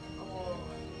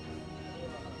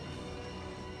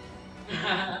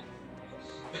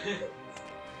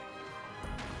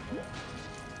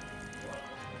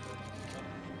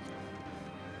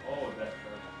 Oh, that's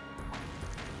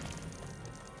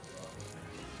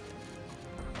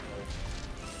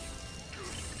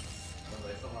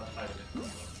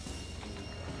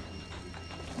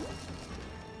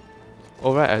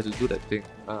Oh right, I have to do that thing.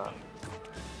 Ah.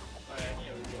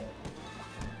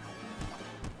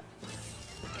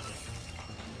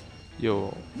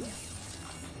 Yo.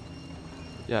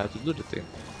 Yeah, I have to do the thing.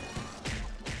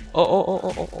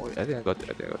 Oh, I think I got it,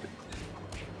 I think I got it.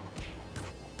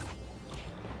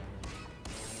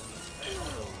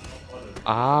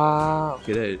 Ah,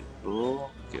 okay, there it is. Oh,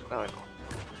 okay, now I know.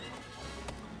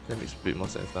 That makes a bit more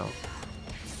sense now.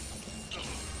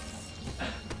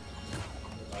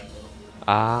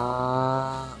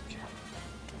 Ah, okay.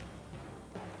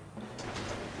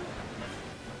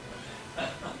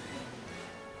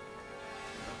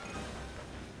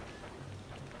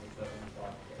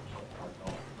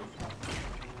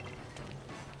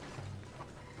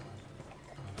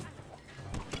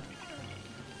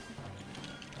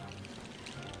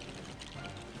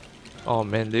 Oh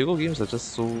man, Lego games are just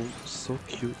so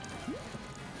cute.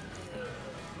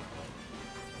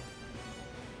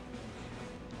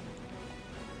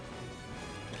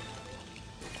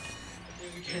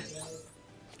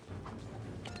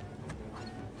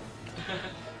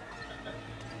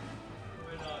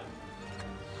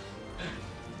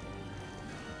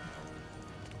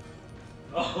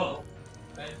 Oh,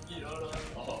 thank you.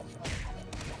 Oh.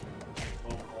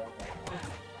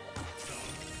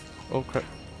 Oh crap.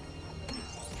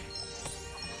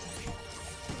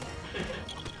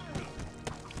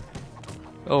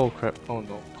 Oh crap, oh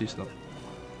no, please no.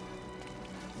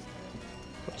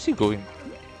 Where's he going?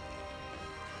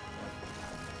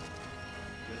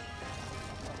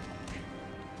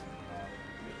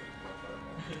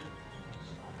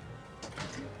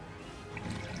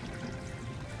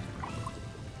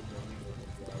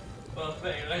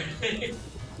 perfect right?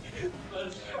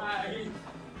 First try.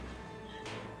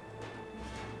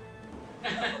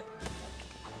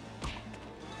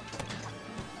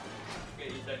 Okay,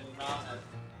 Ethan, you now have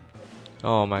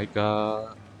Oh my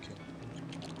god. Okay.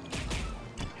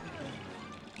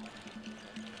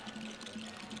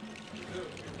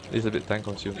 It's a bit time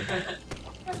consuming.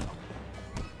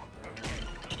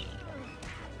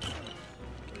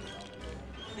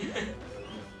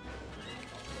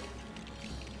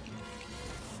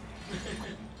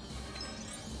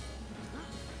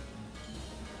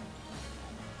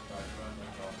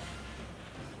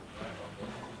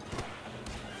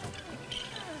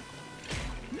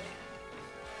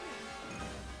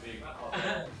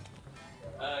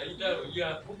 Ethan, you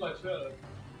have too much work.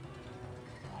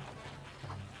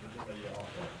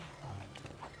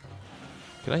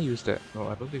 Can I use that? No,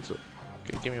 I don't think so.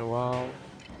 Okay, give me a while.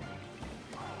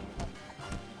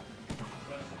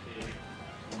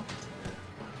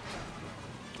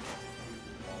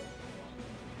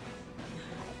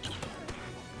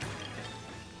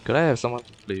 Could I have someone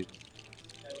to play?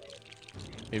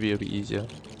 Maybe it'll be easier.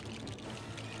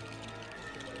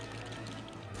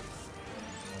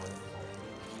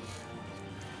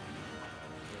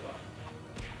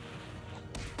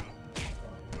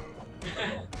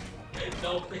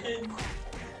 Dolphins.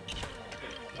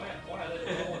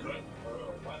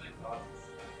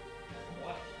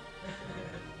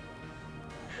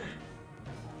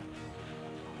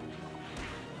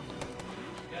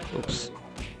 Oops.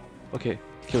 Okay,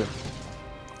 kill him.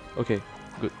 Okay,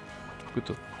 good. Good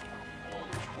too.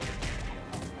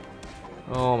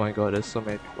 Oh my god, there's so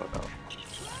many people now.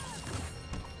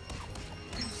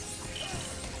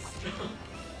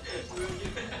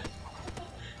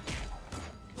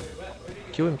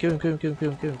 Kill him, kill him, kill him, kill him,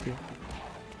 kill him, kill him, kill him.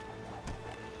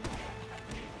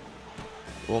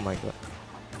 Oh my god.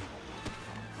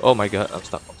 Oh my god, I'm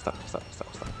stuck, I'm stuck, I'm stuck, I'm stuck,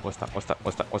 I'm stuck. We're stuck, we're stuck,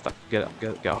 we're stuck, we're stuck. Get out, get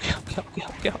out, get out, get out, get out, get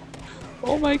out, get out.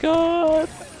 Oh my god!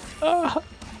 Ah!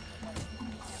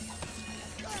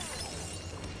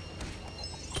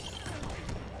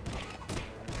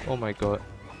 Oh my god.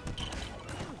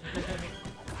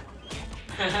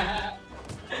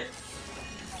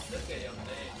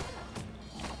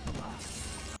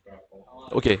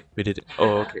 Okay, we did it.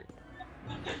 Oh, okay.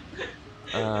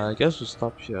 I guess we'll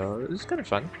stop here. It's kind of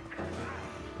fun.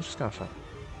 It's just kind of fun.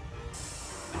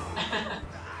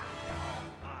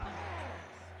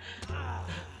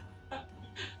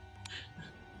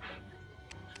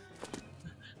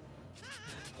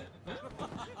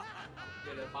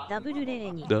 W レ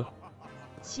ーに Duh.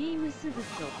 シームスグッ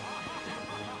ド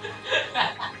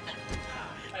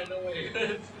I know what it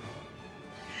is.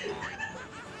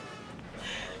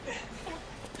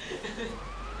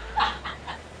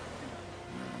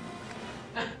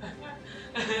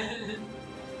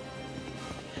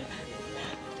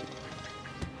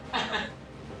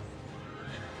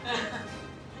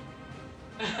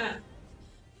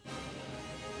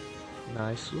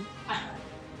 Nice.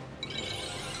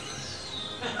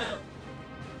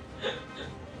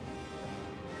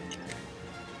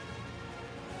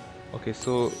 Okay,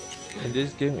 so in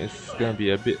this game it's gonna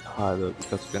be a bit harder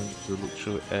because we're gonna need to look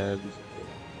through every single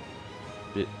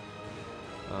bit.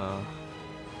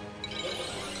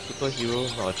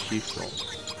 Superhero not achieved though,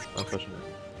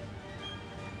 unfortunately.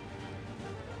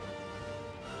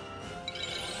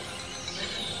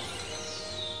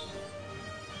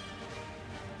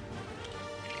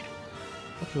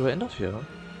 Okay, we'll end off here.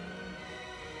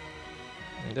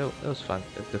 That was fun.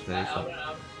 That's definitely fun.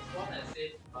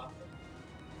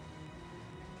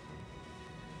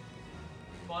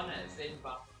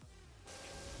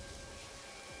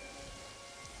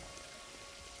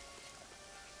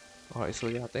 Alright, so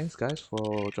yeah, thanks guys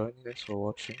for joining, thanks for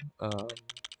watching. Okay,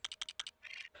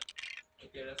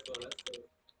 let's go, let's go.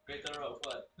 Greater of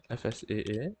what?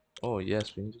 FSAA. Oh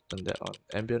yes, we need to turn that on.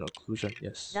 Ambient occlusion,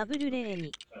 yes. W レー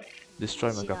に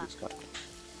Destroy my Shira. graphics card.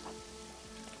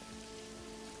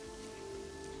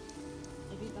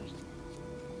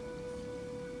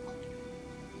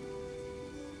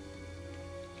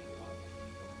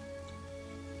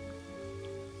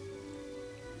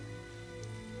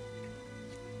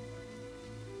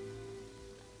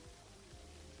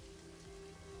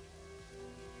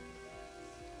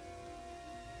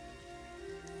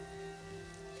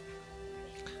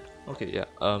 Okay, yeah,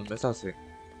 as I was saying.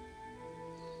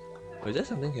 Oh, is there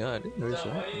something here? I didn't notice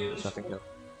that. There's nothing here.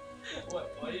 What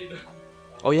are you doing?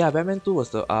 Oh yeah, Batman 2 was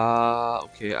the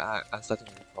okay, I'm starting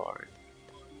to recall already.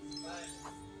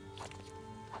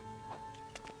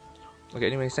 Okay,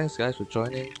 anyways, thanks guys for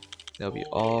joining. That'll be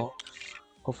all.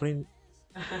 Hopefully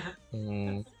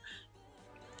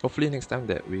hopefully next time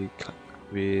that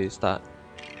we start,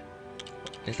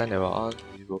 next time that we're on,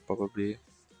 we will probably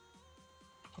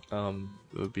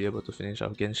we'll be able to finish our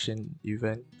Genshin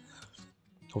event.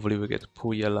 Hopefully we'll get to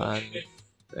pull YELAN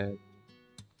and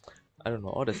I don't know,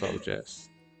 all that sort of jazz.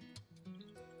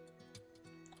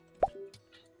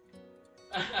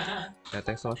 Yeah,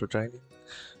 thanks so much for joining.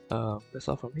 That's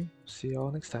all from me. See you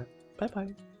all next time. Bye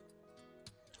bye.